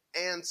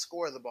 and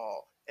score the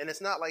ball. And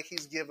it's not like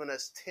he's giving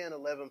us 10,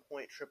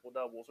 11-point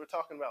triple-doubles. We're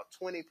talking about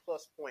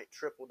 20-plus point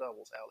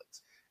triple-doubles,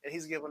 Alex. And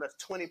he's giving us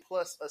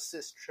 20-plus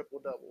assist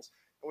triple-doubles.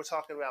 And we're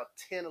talking about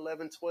 10,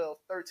 11, 12,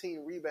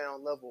 13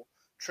 rebound level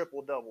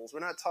triple-doubles. We're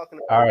not talking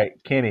about... All right,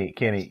 Kenny,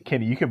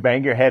 you can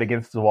bang your head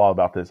against the wall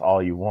about this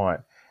all you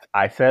want.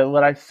 I said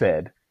what I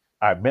said.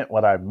 I meant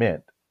what I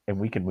meant, and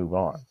we can move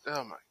on.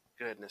 Oh, my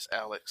goodness,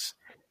 Alex.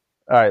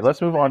 All right,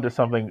 let's move on to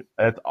something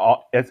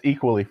that's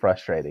equally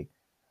frustrating.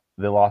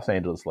 The Los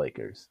Angeles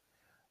Lakers.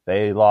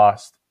 They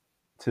lost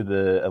to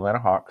the Atlanta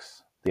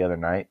Hawks the other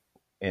night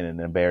in an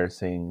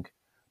embarrassing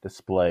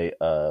display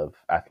of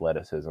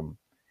athleticism.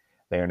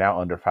 They are now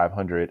under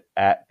 500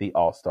 at the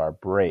All-Star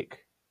break.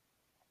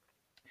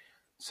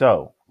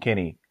 So,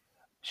 Kenny,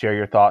 share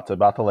your thoughts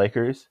about the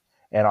Lakers.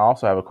 And I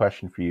also have a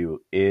question for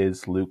you.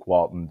 Is Luke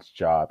Walton's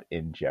job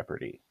in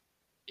jeopardy?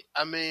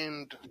 I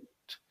mean,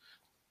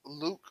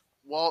 Luke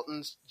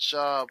Walton's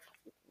job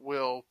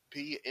will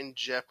be in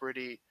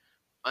jeopardy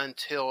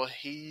until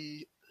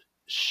he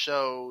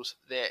shows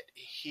that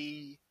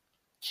he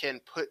can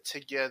put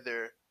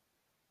together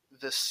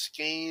the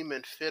scheme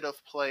and fit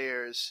of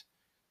players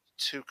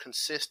to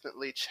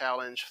consistently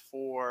challenge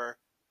for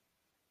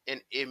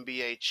an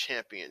NBA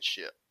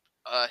championship.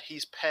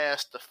 He's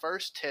passed the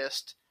first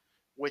test,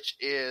 which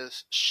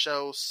is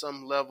show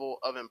some level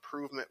of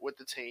improvement with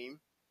the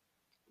team,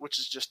 which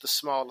is just the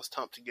smallest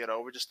hump to get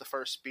over, just the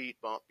first speed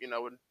bump.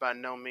 By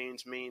no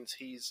means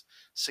he's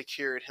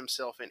secured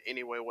himself in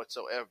any way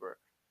whatsoever.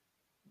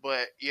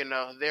 But,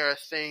 there are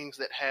things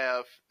that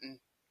have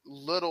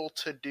little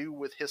to do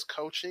with his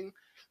coaching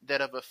that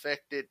have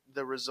affected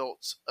the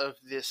results of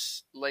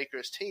this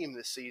Lakers team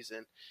this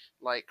season,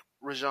 like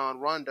Rajon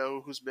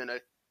Rondo, who's been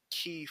a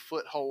key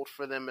foothold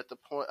for them at the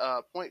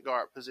point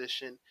guard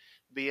position,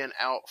 being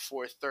out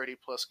for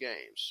 30-plus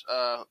games.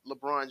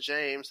 LeBron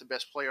James, the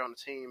best player on the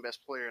team,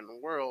 best player in the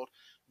world,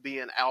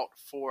 being out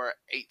for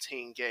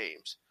 18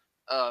 games.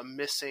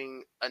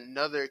 Missing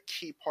another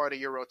key part of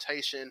your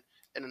rotation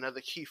and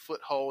another key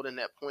foothold in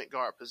that point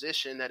guard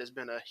position that has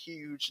been a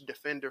huge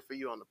defender for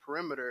you on the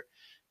perimeter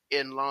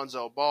in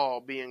Lonzo Ball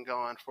being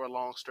gone for a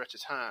long stretch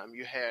of time.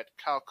 You had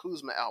Kyle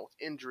Kuzma out with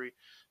injury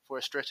for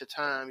a stretch of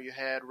time. You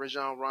had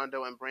Rajon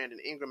Rondo and Brandon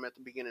Ingram at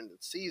the beginning of the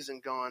season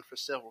gone for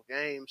several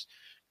games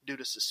due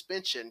to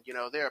suspension.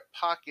 There are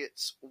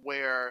pockets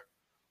where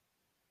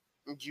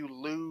you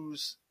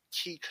lose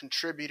key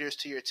contributors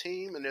to your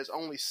team, and there's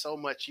only so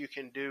much you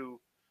can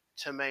do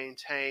to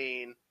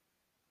maintain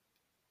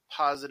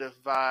positive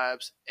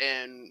vibes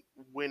and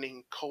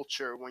winning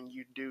culture when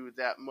you do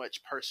that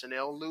much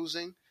personnel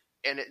losing.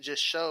 And it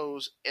just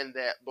shows in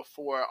that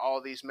before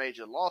all these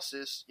major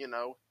losses,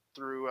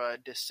 through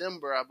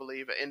December, I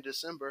believe, in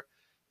December,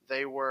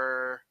 they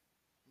were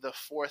the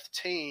fourth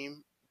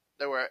team.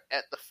 They were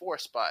at the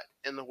 4th spot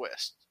in the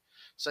West.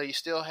 So you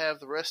still have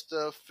the rest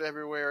of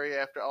February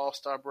after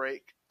All-Star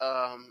break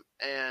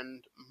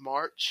and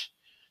March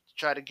to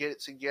try to get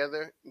it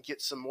together,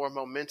 get some more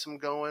momentum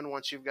going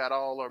once you've got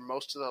all or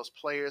most of those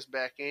players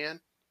back in.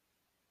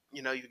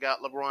 You've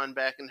got LeBron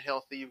back and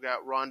healthy. You've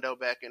got Rondo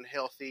back and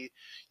healthy.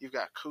 You've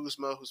got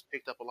Kuzma, who's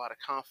picked up a lot of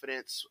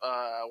confidence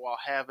while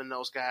having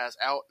those guys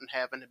out and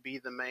having to be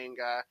the main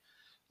guy.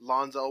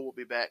 Lonzo will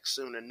be back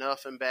soon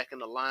enough and back in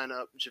the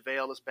lineup.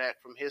 JaVale is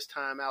back from his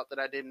time out that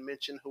I didn't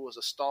mention, who was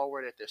a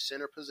stalwart at their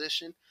center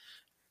position.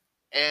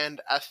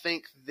 And I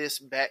think this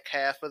back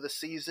half of the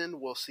season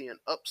we'll see an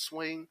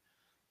upswing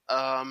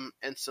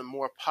and some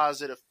more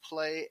positive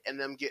play and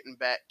them getting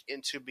back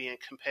into being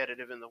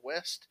competitive in the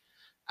West.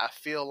 I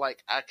feel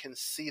like I can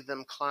see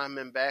them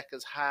climbing back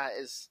as high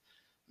as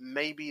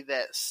maybe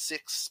that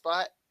 6th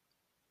spot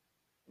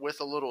with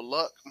a little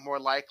luck. More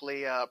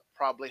likely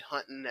probably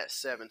hunting that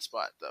 7th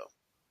spot, though.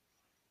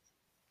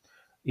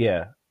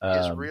 Yeah.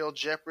 His real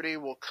jeopardy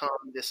will come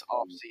this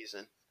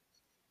offseason.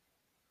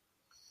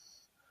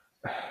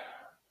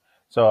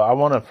 So I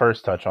want to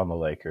first touch on the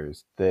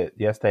Lakers.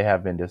 Yes, they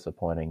have been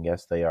disappointing.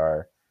 Yes, they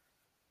are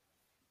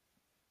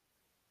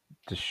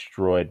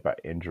destroyed by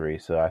injury.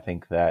 So I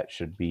think that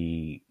should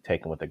be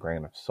taken with a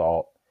grain of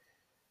salt.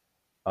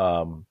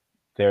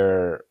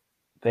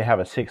 They have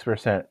a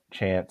 6%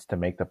 chance to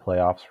make the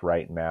playoffs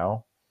right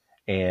now.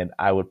 And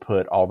I would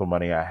put all the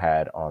money I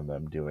had on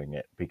them doing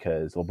it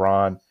because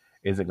LeBron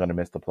isn't going to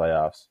miss the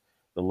playoffs.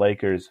 The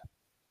Lakers,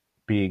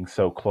 being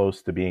so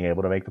close to being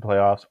able to make the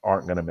playoffs,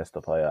 aren't going to miss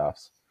the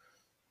playoffs.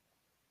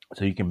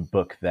 So you can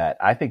book that.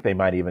 I think they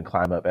might even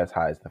climb up as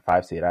high as the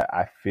 5 seed.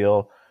 I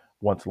feel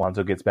once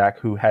Lonzo gets back,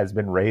 who has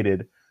been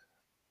rated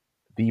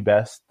the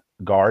best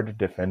guard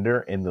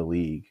defender in the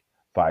league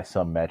by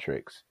some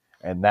metrics.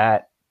 And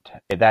that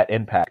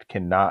impact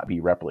cannot be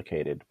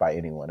replicated by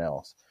anyone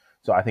else.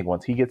 So I think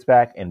once he gets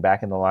back and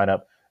back in the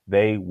lineup,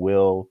 they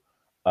will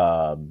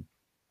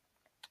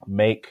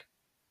make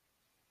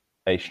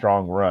a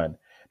strong run.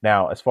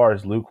 Now, as far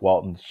as Luke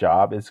Walton's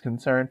job is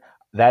concerned,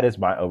 that is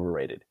my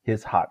overrated,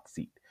 his hot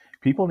seat.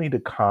 People need to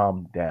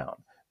calm down.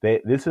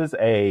 This is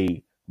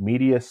a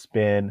media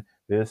spin.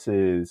 This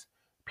is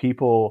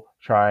people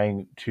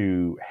trying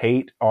to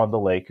hate on the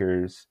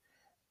Lakers.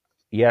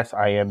 Yes,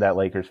 I am that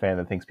Lakers fan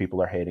that thinks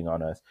people are hating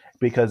on us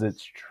because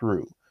it's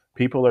true.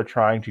 People are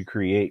trying to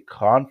create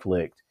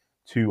conflict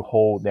to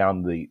hold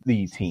down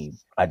the team.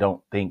 I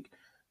don't think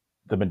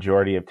the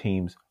majority of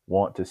teams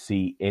want to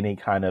see any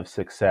kind of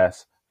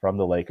success from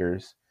the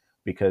Lakers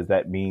because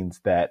that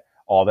means that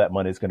all that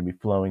money is going to be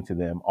flowing to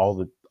them. All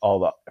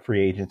the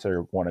free agents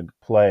are want to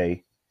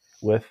play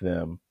with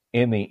them.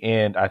 In the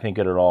end, I think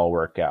it'll all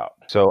work out.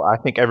 So I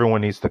think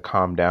everyone needs to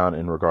calm down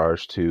in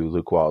regards to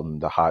Luke Walton,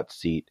 the hot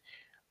seat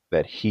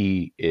that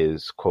he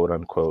is quote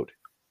unquote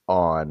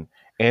on,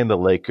 and the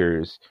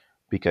Lakers,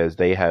 because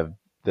they have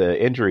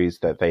the injuries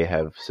that they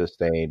have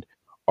sustained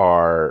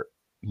are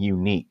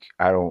unique.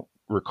 I don't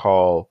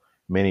recall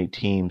many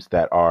teams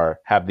that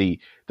have the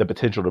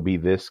potential to be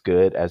this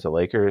good as the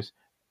Lakers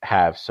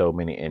have so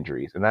many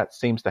injuries, and that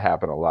seems to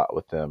happen a lot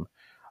with them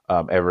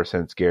ever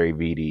since Gary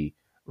Vitti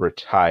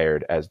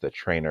retired as the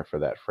trainer for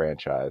that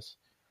franchise.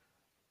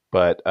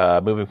 But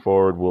moving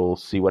forward, we'll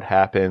see what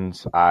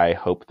happens. I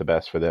hope the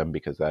best for them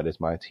because that is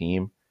my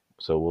team.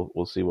 So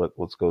we'll see what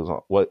goes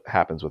on, what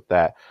happens with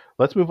that.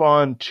 Let's move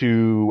on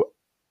to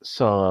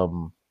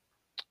some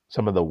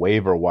of the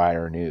waiver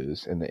wire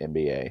news in the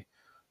NBA.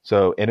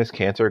 So Enes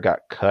Kanter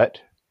got cut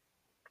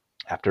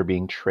after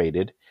being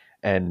traded,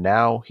 and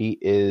now he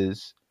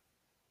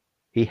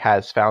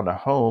has found a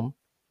home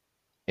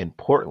in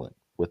Portland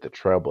with the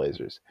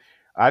Trailblazers.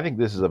 I think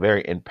this is a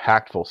very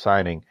impactful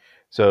signing.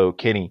 So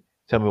Kenny,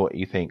 tell me what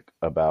you think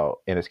about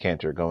Enes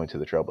Kanter going to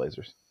the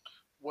Trailblazers.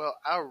 Well,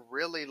 I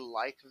really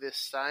like this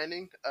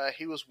signing.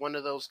 He was one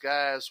of those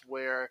guys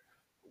where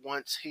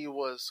once he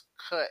was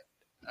cut,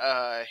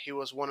 he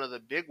was one of the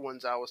big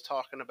ones I was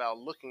talking about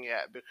looking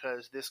at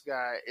because this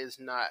guy is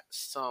not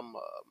some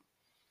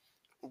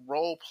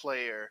role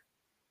player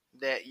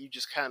that you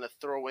just kind of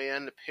throw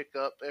in to pick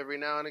up every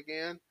now and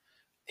again.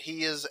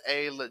 He is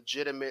a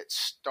legitimate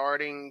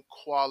starting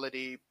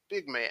quality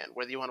big man,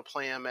 whether you want to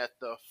play him at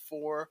the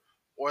 4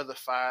 or the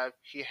 5.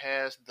 He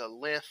has the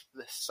length,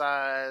 the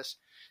size,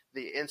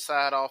 the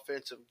inside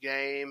offensive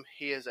game.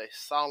 He is a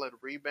solid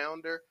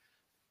rebounder.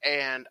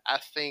 And I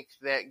think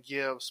that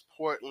gives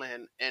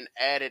Portland an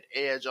added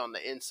edge on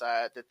the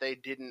inside that they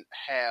didn't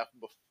have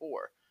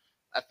before.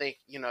 I think,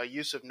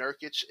 Yusuf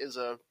Nurkic is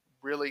a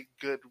really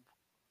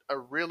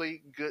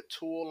good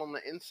tool on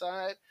the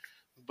inside,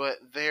 but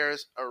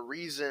there's a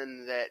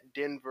reason that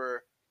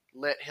Denver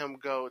let him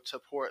go to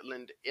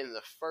Portland in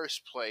the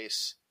first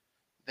place.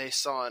 They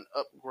saw an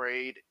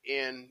upgrade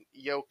in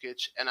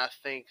Jokic, and I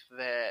think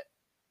that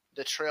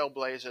the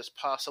Trailblazers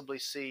possibly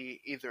see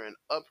either an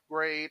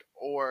upgrade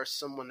or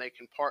someone they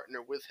can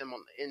partner with him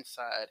on the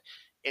inside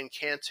in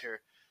Kanter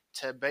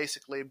to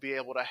basically be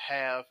able to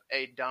have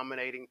a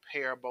dominating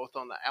pair both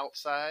on the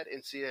outside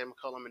in C.J.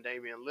 McCollum and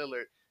Damian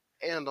Lillard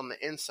and on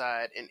the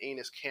inside in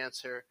Enes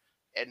Kanter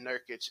and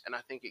Nurkic. And I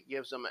think it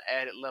gives them an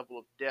added level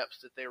of depth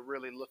that they're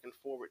really looking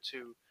forward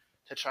to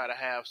try to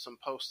have some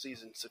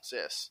postseason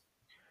success.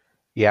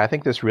 Yeah, I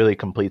think this really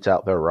completes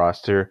out their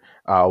roster.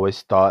 I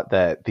always thought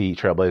that the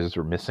Trailblazers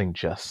were missing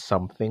just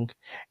something,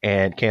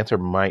 and Kanter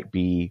might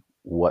be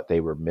what they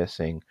were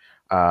missing.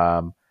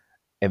 And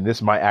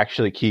this might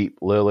actually keep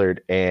Lillard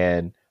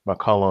and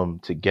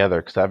McCollum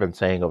together because I've been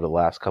saying over the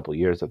last couple of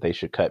years that they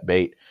should cut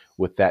bait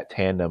with that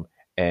tandem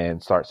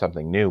and start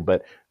something new.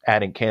 But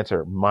adding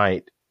Kanter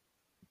might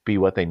be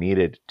what they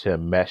needed to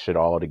mesh it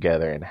all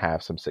together and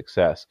have some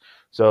success.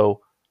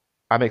 So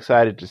I'm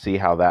excited to see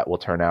how that will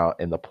turn out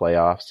in the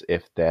playoffs,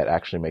 if that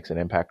actually makes an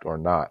impact or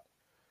not.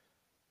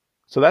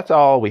 So that's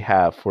all we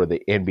have for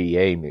the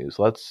NBA news.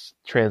 Let's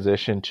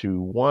transition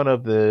to one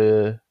of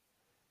the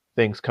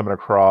things coming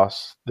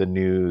across the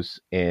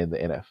news in the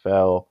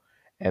NFL,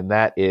 and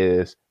that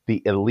is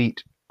the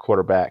elite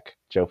quarterback,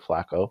 Joe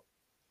Flacco,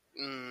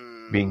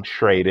 being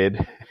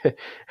traded.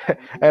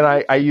 And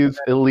I use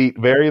elite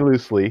very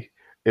loosely.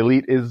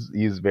 Elite is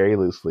used very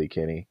loosely,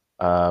 Kenny,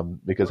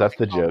 because that's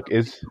the joke.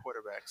 Is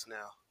quarterbacks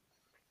now?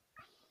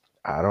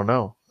 I don't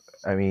know.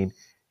 I mean,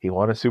 he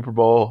won a Super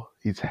Bowl.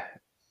 He's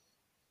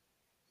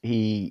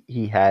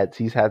had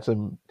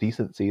some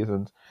decent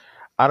seasons.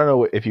 I don't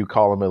know if you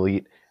call him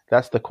elite.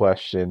 That's the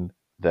question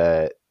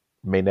that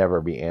may never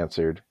be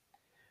answered.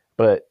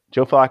 But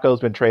Joe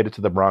Flacco's been traded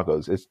to the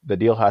Broncos. The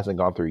deal hasn't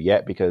gone through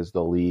yet because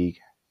the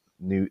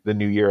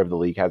new year of the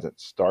league hasn't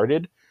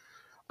started.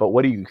 But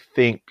what do you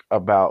think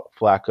about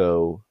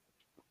Flacco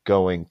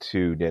going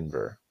to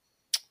Denver?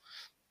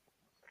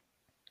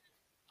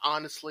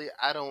 Honestly,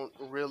 I don't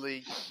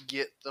really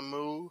get the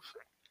move.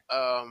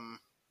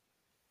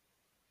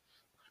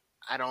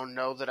 I don't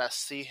know that I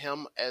see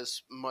him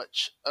as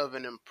much of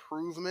an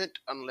improvement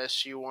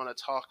unless you want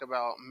to talk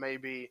about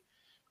maybe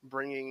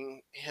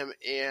bringing him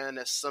in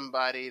as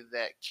somebody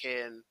that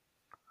can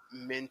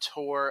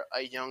mentor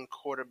a young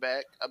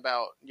quarterback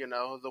about,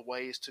 the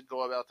ways to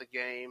go about the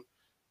game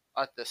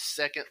at the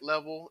second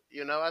level.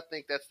 I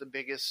think that's the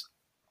biggest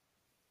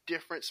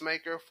difference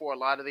maker for a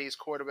lot of these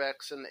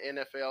quarterbacks in the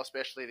NFL,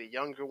 especially the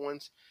younger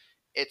ones,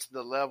 It's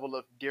the level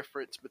of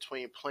difference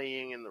between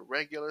playing in the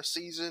regular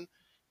season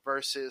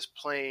versus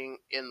playing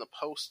in the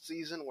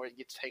postseason where it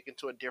gets taken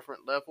to a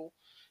different level.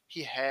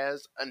 He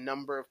has a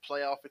number of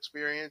playoff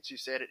experience. You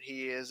said it.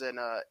 He is an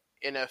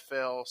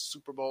NFL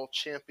Super Bowl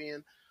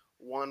champion,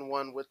 won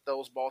one with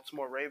those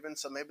Baltimore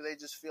Ravens. So maybe they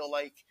just feel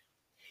like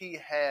he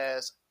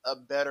has a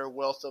better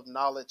wealth of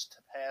knowledge to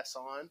pass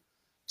on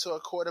to a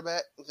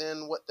quarterback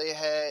than what they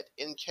had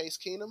in Case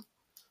Keenum.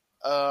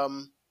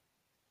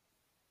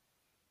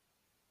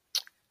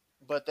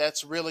 But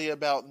that's really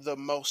about the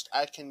most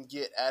I can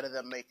get out of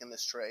them making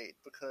this trade,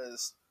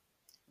 because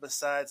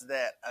besides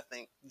that, I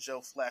think Joe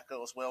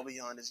Flacco is well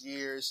beyond his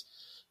years,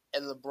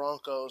 and the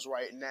Broncos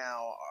right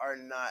now are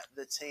not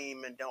the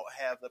team and don't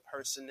have the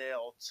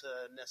personnel to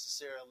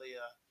necessarily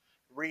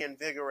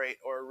reinvigorate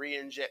or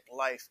re-inject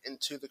life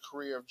into the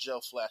career of Joe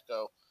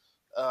Flacco.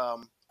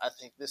 I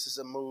think this is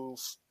a move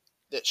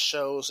that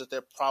shows that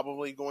they're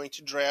probably going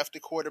to draft a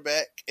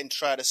quarterback and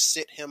try to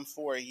sit him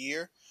for a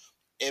year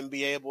and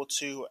be able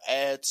to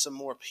add some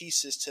more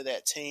pieces to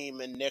that team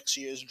in next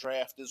year's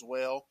draft as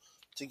well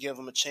to give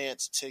them a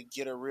chance to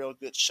get a real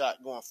good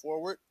shot going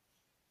forward.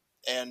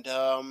 And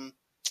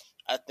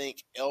I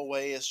think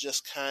Elway is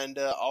just kind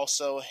of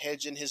also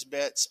hedging his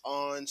bets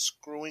on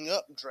screwing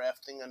up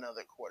drafting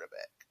another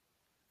quarterback.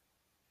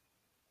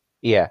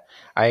 Yeah,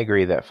 I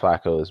agree that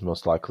Flacco is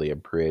most likely a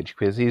bridge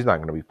because he's not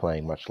going to be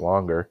playing much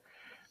longer.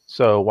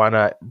 So why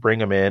not bring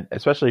him in,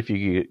 especially if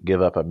you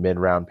give up a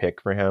mid-round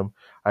pick for him?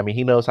 I mean,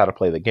 he knows how to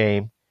play the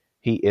game.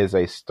 He is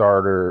a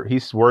starter.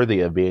 He's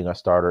worthy of being a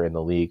starter in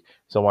the league.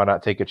 So why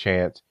not take a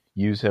chance,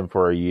 use him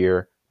for a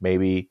year,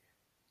 maybe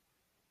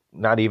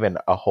not even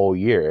a whole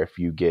year if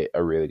you get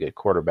a really good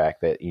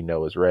quarterback that you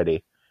know is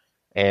ready,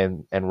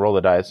 and roll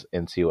the dice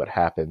and see what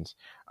happens.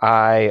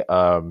 I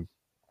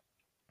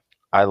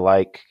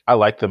like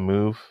the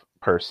move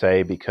per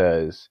se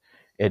because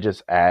it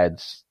just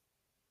adds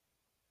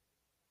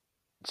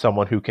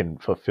someone who can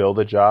fulfill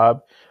the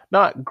job.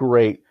 Not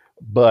great,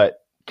 but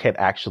can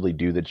actually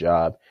do the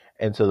job.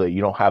 And so that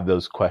you don't have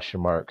those question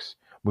marks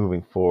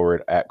moving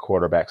forward at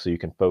quarterback so you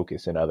can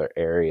focus in other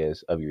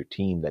areas of your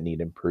team that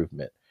need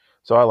improvement.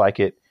 So I like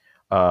it.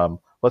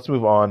 Let's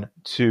move on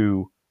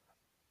to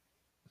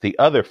the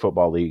other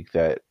football league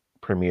that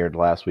premiered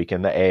last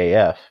weekend, the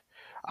AAF.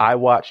 I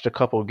watched a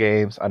couple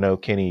games. I know,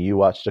 Kenny, you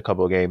watched a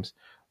couple of games.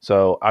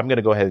 So I'm going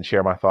to go ahead and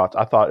share my thoughts.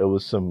 I thought it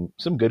was some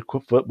good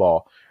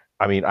football.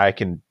 I mean, I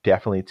can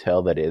definitely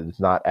tell that it's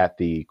not at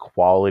the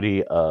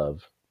quality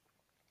of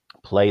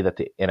play that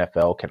the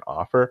NFL can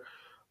offer,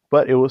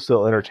 but it was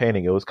still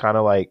entertaining. It was kind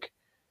of like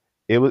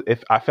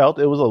if I felt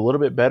it was a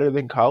little bit better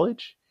than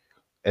college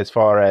as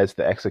far as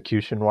the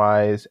execution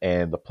wise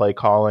and the play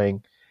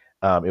calling.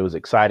 It was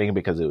exciting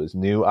because it was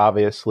new,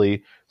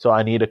 obviously. So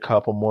I need a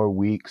couple more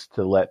weeks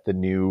to let the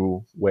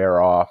new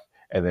wear off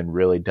and then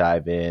really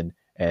dive in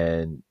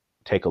and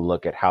take a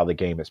look at how the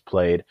game is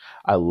played.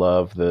 I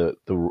love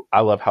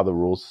I love how the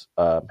rules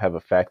have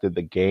affected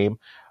the game.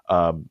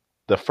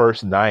 The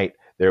first night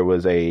there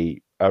was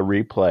a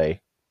replay,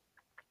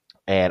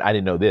 and I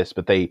didn't know this,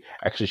 but they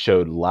actually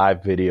showed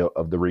live video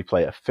of the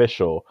replay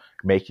official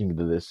making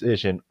the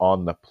decision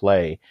on the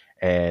play.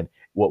 And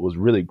what was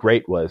really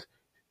great was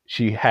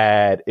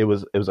it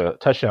was a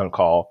touchdown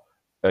call,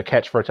 a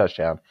catch for a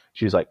touchdown.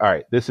 She was like, all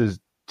right, this is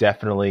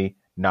definitely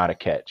not a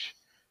catch.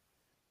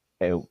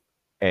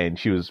 And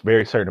she was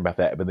very certain about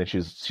that. But then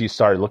she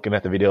started looking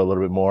at the video a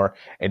little bit more,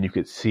 and you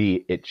could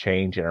see it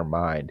change in her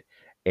mind.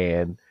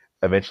 And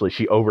eventually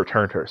she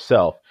overturned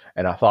herself.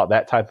 And I thought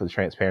that type of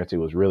transparency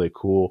was really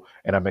cool,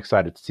 and I'm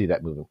excited to see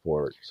that moving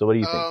forward. So what do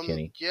you think,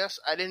 Kenny? Yes,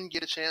 I didn't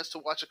get a chance to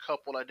watch a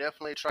couple. I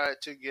definitely tried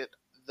to get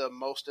the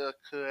most I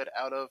could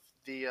out of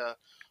the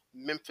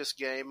Memphis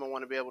game. I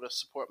want to be able to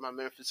support my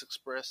Memphis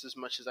Express as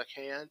much as I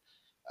can.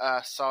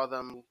 I saw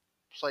them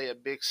play a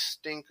big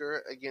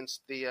stinker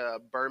against the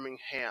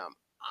Birmingham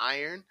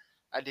Iron.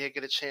 I did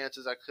get a chance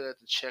as I could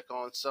to check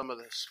on some of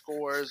the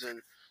scores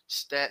and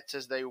stats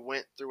as they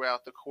went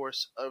throughout the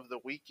course of the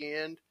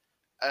weekend.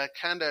 I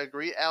kind of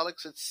agree,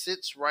 Alex. It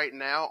sits right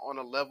now on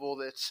a level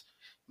that's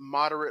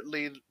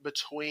moderately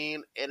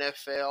between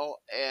NFL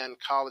and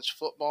college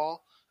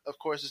football. Of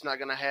course, it's not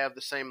going to have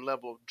the same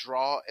level of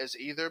draw as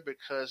either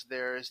because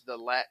there is the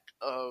lack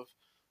of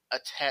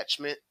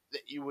attachment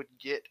that you would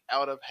get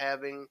out of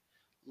having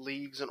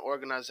leagues and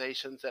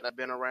organizations that have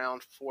been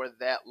around for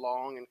that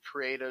long and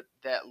created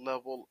that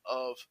level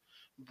of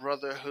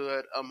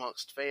brotherhood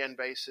amongst fan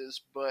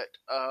bases. But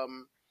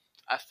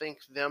I think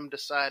them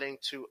deciding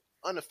to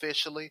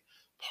unofficially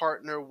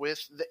partner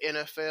with the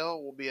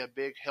NFL will be a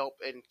big help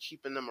in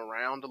keeping them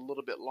around a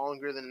little bit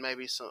longer than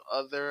maybe some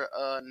other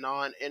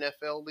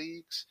non-NFL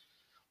leagues.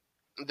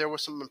 There were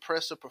some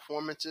impressive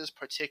performances,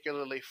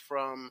 particularly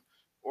from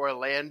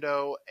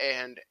Orlando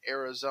and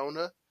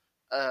Arizona.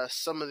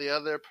 Some of the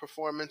other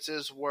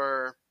performances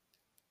were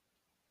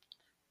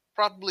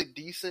probably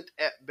decent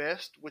at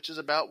best, which is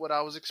about what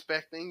I was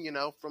expecting,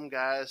 from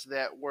guys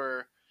that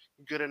were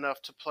good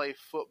enough to play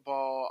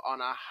football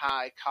on a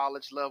high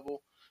college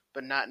level,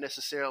 but not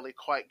necessarily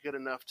quite good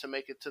enough to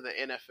make it to the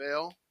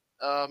NFL.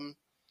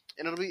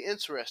 And it'll be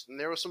interesting.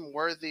 There were some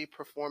worthy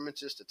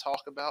performances to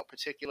talk about,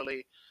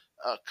 particularly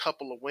a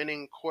couple of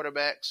winning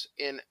quarterbacks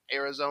in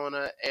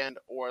Arizona and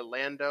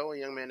Orlando. A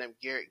young man named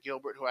Garrett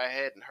Gilbert, who I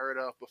hadn't heard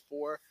of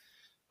before,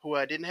 who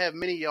didn't have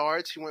many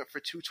yards. He went for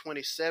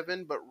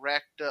 227, but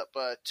racked up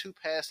 2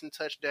 passing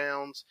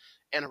touchdowns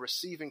and a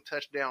receiving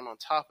touchdown on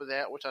top of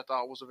that, which I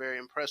thought was a very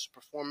impressive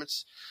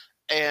performance.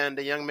 And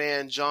a young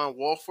man, John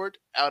Wolford,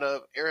 out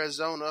of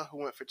Arizona, who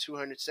went for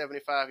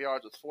 275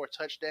 yards with 4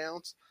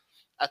 touchdowns.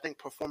 I think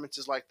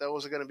performances like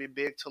those are going to be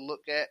big to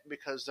look at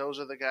because those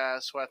are the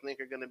guys who I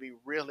think are going to be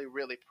really,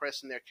 really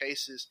pressing their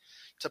cases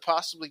to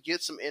possibly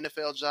get some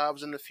NFL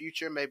jobs in the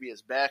future, maybe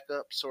as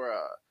backups or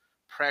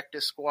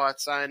practice squad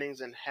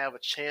signings, and have a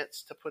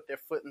chance to put their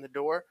foot in the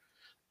door.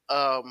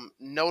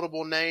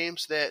 Notable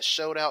names that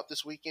showed out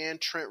this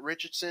weekend: Trent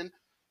Richardson,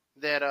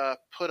 that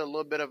put a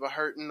little bit of a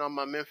hurting on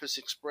my Memphis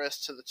Express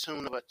to the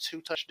tune of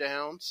 2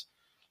 touchdowns.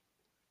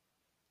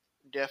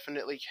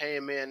 Definitely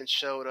came in and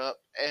showed up.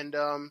 And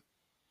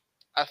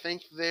I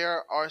think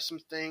there are some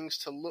things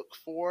to look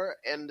for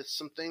and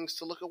some things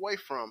to look away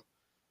from.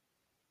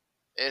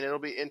 And it'll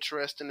be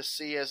interesting to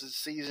see as the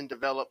season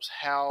develops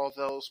how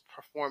those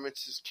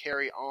performances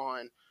carry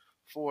on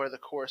for the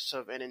course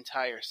of an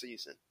entire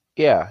season.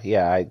 Yeah,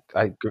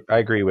 I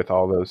agree with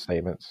all those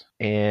statements.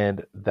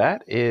 And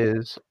that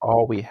is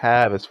all we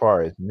have as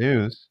far as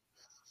news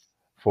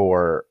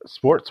for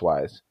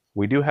sports-wise.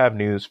 We do have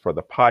news for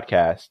the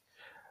podcast.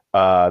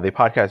 The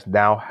podcast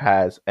now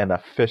has an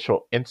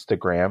official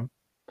Instagram.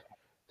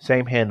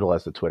 Same handle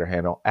as the Twitter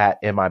handle,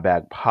 at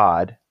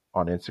MIBagPod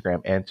on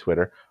Instagram and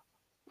Twitter.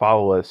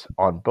 Follow us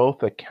on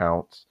both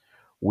accounts.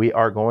 We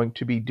are going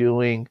to be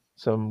doing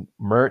some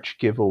merch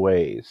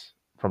giveaways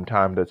from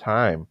time to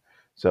time.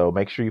 So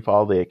make sure you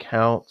follow the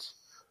accounts,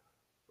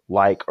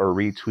 like or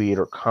retweet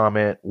or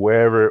comment,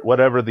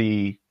 whatever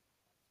the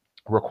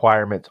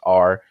requirements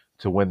are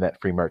to win that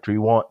free merch. We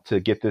want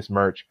to get this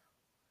merch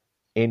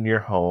in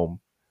your home.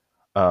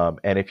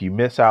 And if you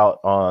miss out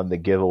on the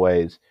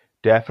giveaways,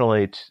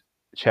 definitely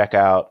check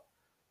out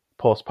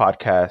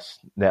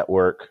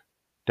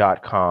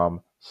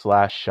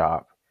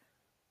pulsepodcastnetwork.com/shop.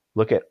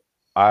 Look at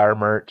our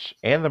merch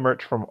and the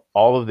merch from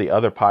all of the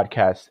other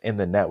podcasts in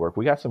the network.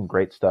 We got some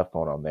great stuff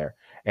going on there.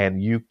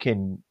 And you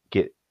can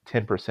get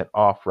 10%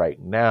 off right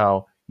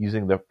now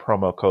using the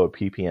promo code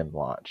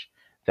PPNLaunch.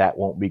 That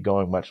won't be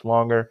going much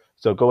longer.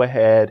 So go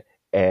ahead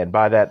and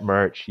buy that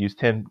merch. Use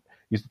the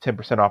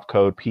 10% off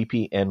code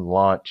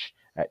PPNLaunch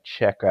at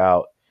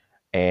checkout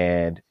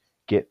and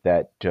get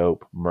that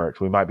dope merch.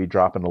 We might be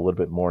dropping a little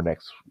bit more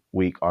next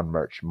week on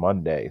Merch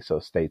Monday, so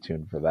stay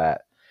tuned for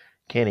that.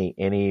 Kenny,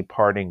 any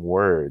parting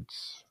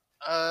words?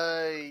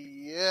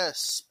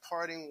 Yes,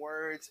 parting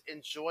words.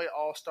 Enjoy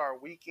All-Star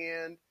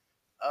Weekend.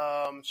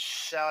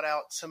 Shout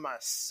out to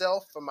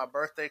myself for my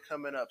birthday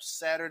coming up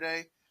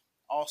Saturday.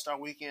 All-Star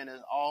Weekend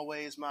is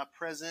always my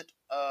present.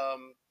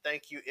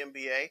 Thank you,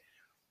 NBA.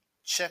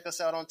 Check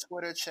us out on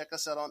Twitter. Check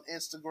us out on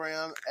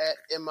Instagram at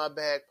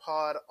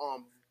InMyBagPod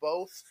on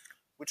both.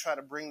 We try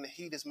to bring the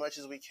heat as much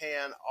as we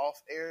can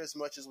off air, as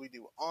much as we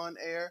do on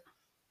air.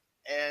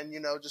 And,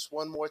 just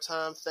one more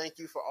time, thank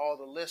you for all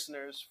the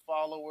listeners,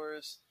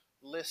 followers,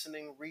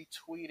 listening,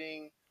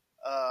 retweeting,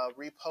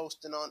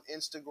 reposting on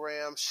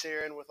Instagram,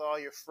 sharing with all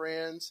your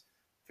friends.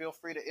 Feel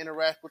free to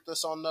interact with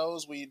us on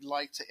those. We'd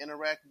like to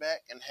interact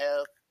back and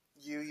have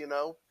you,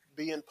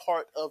 being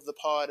part of the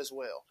pod as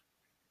well.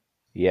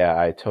 Yeah,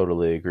 I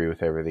totally agree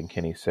with everything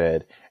Kenny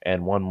said.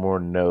 And one more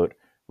note,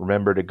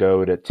 remember to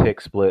go to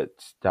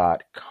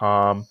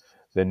ticksplits.com,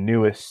 the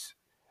newest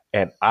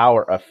and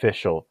our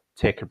official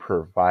ticket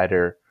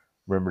provider.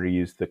 Remember to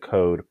use the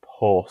code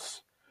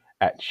PULSE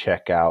at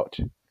checkout.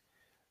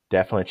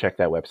 Definitely check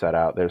that website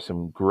out. There's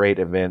some great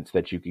events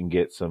that you can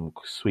get some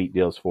sweet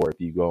deals for if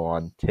you go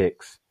on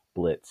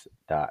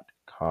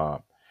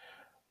ticksplits.com.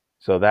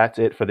 So that's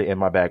it for the In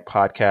My Bag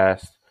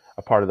podcast,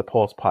 a part of the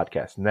Pulse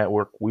Podcast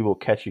Network. We will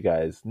catch you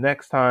guys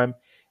next time.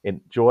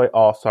 Enjoy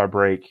All-Star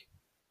break.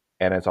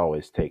 And as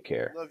always, take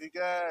care. Love you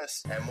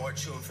guys. And more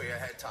tune for your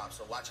head top,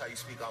 so watch how you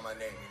speak on my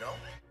name,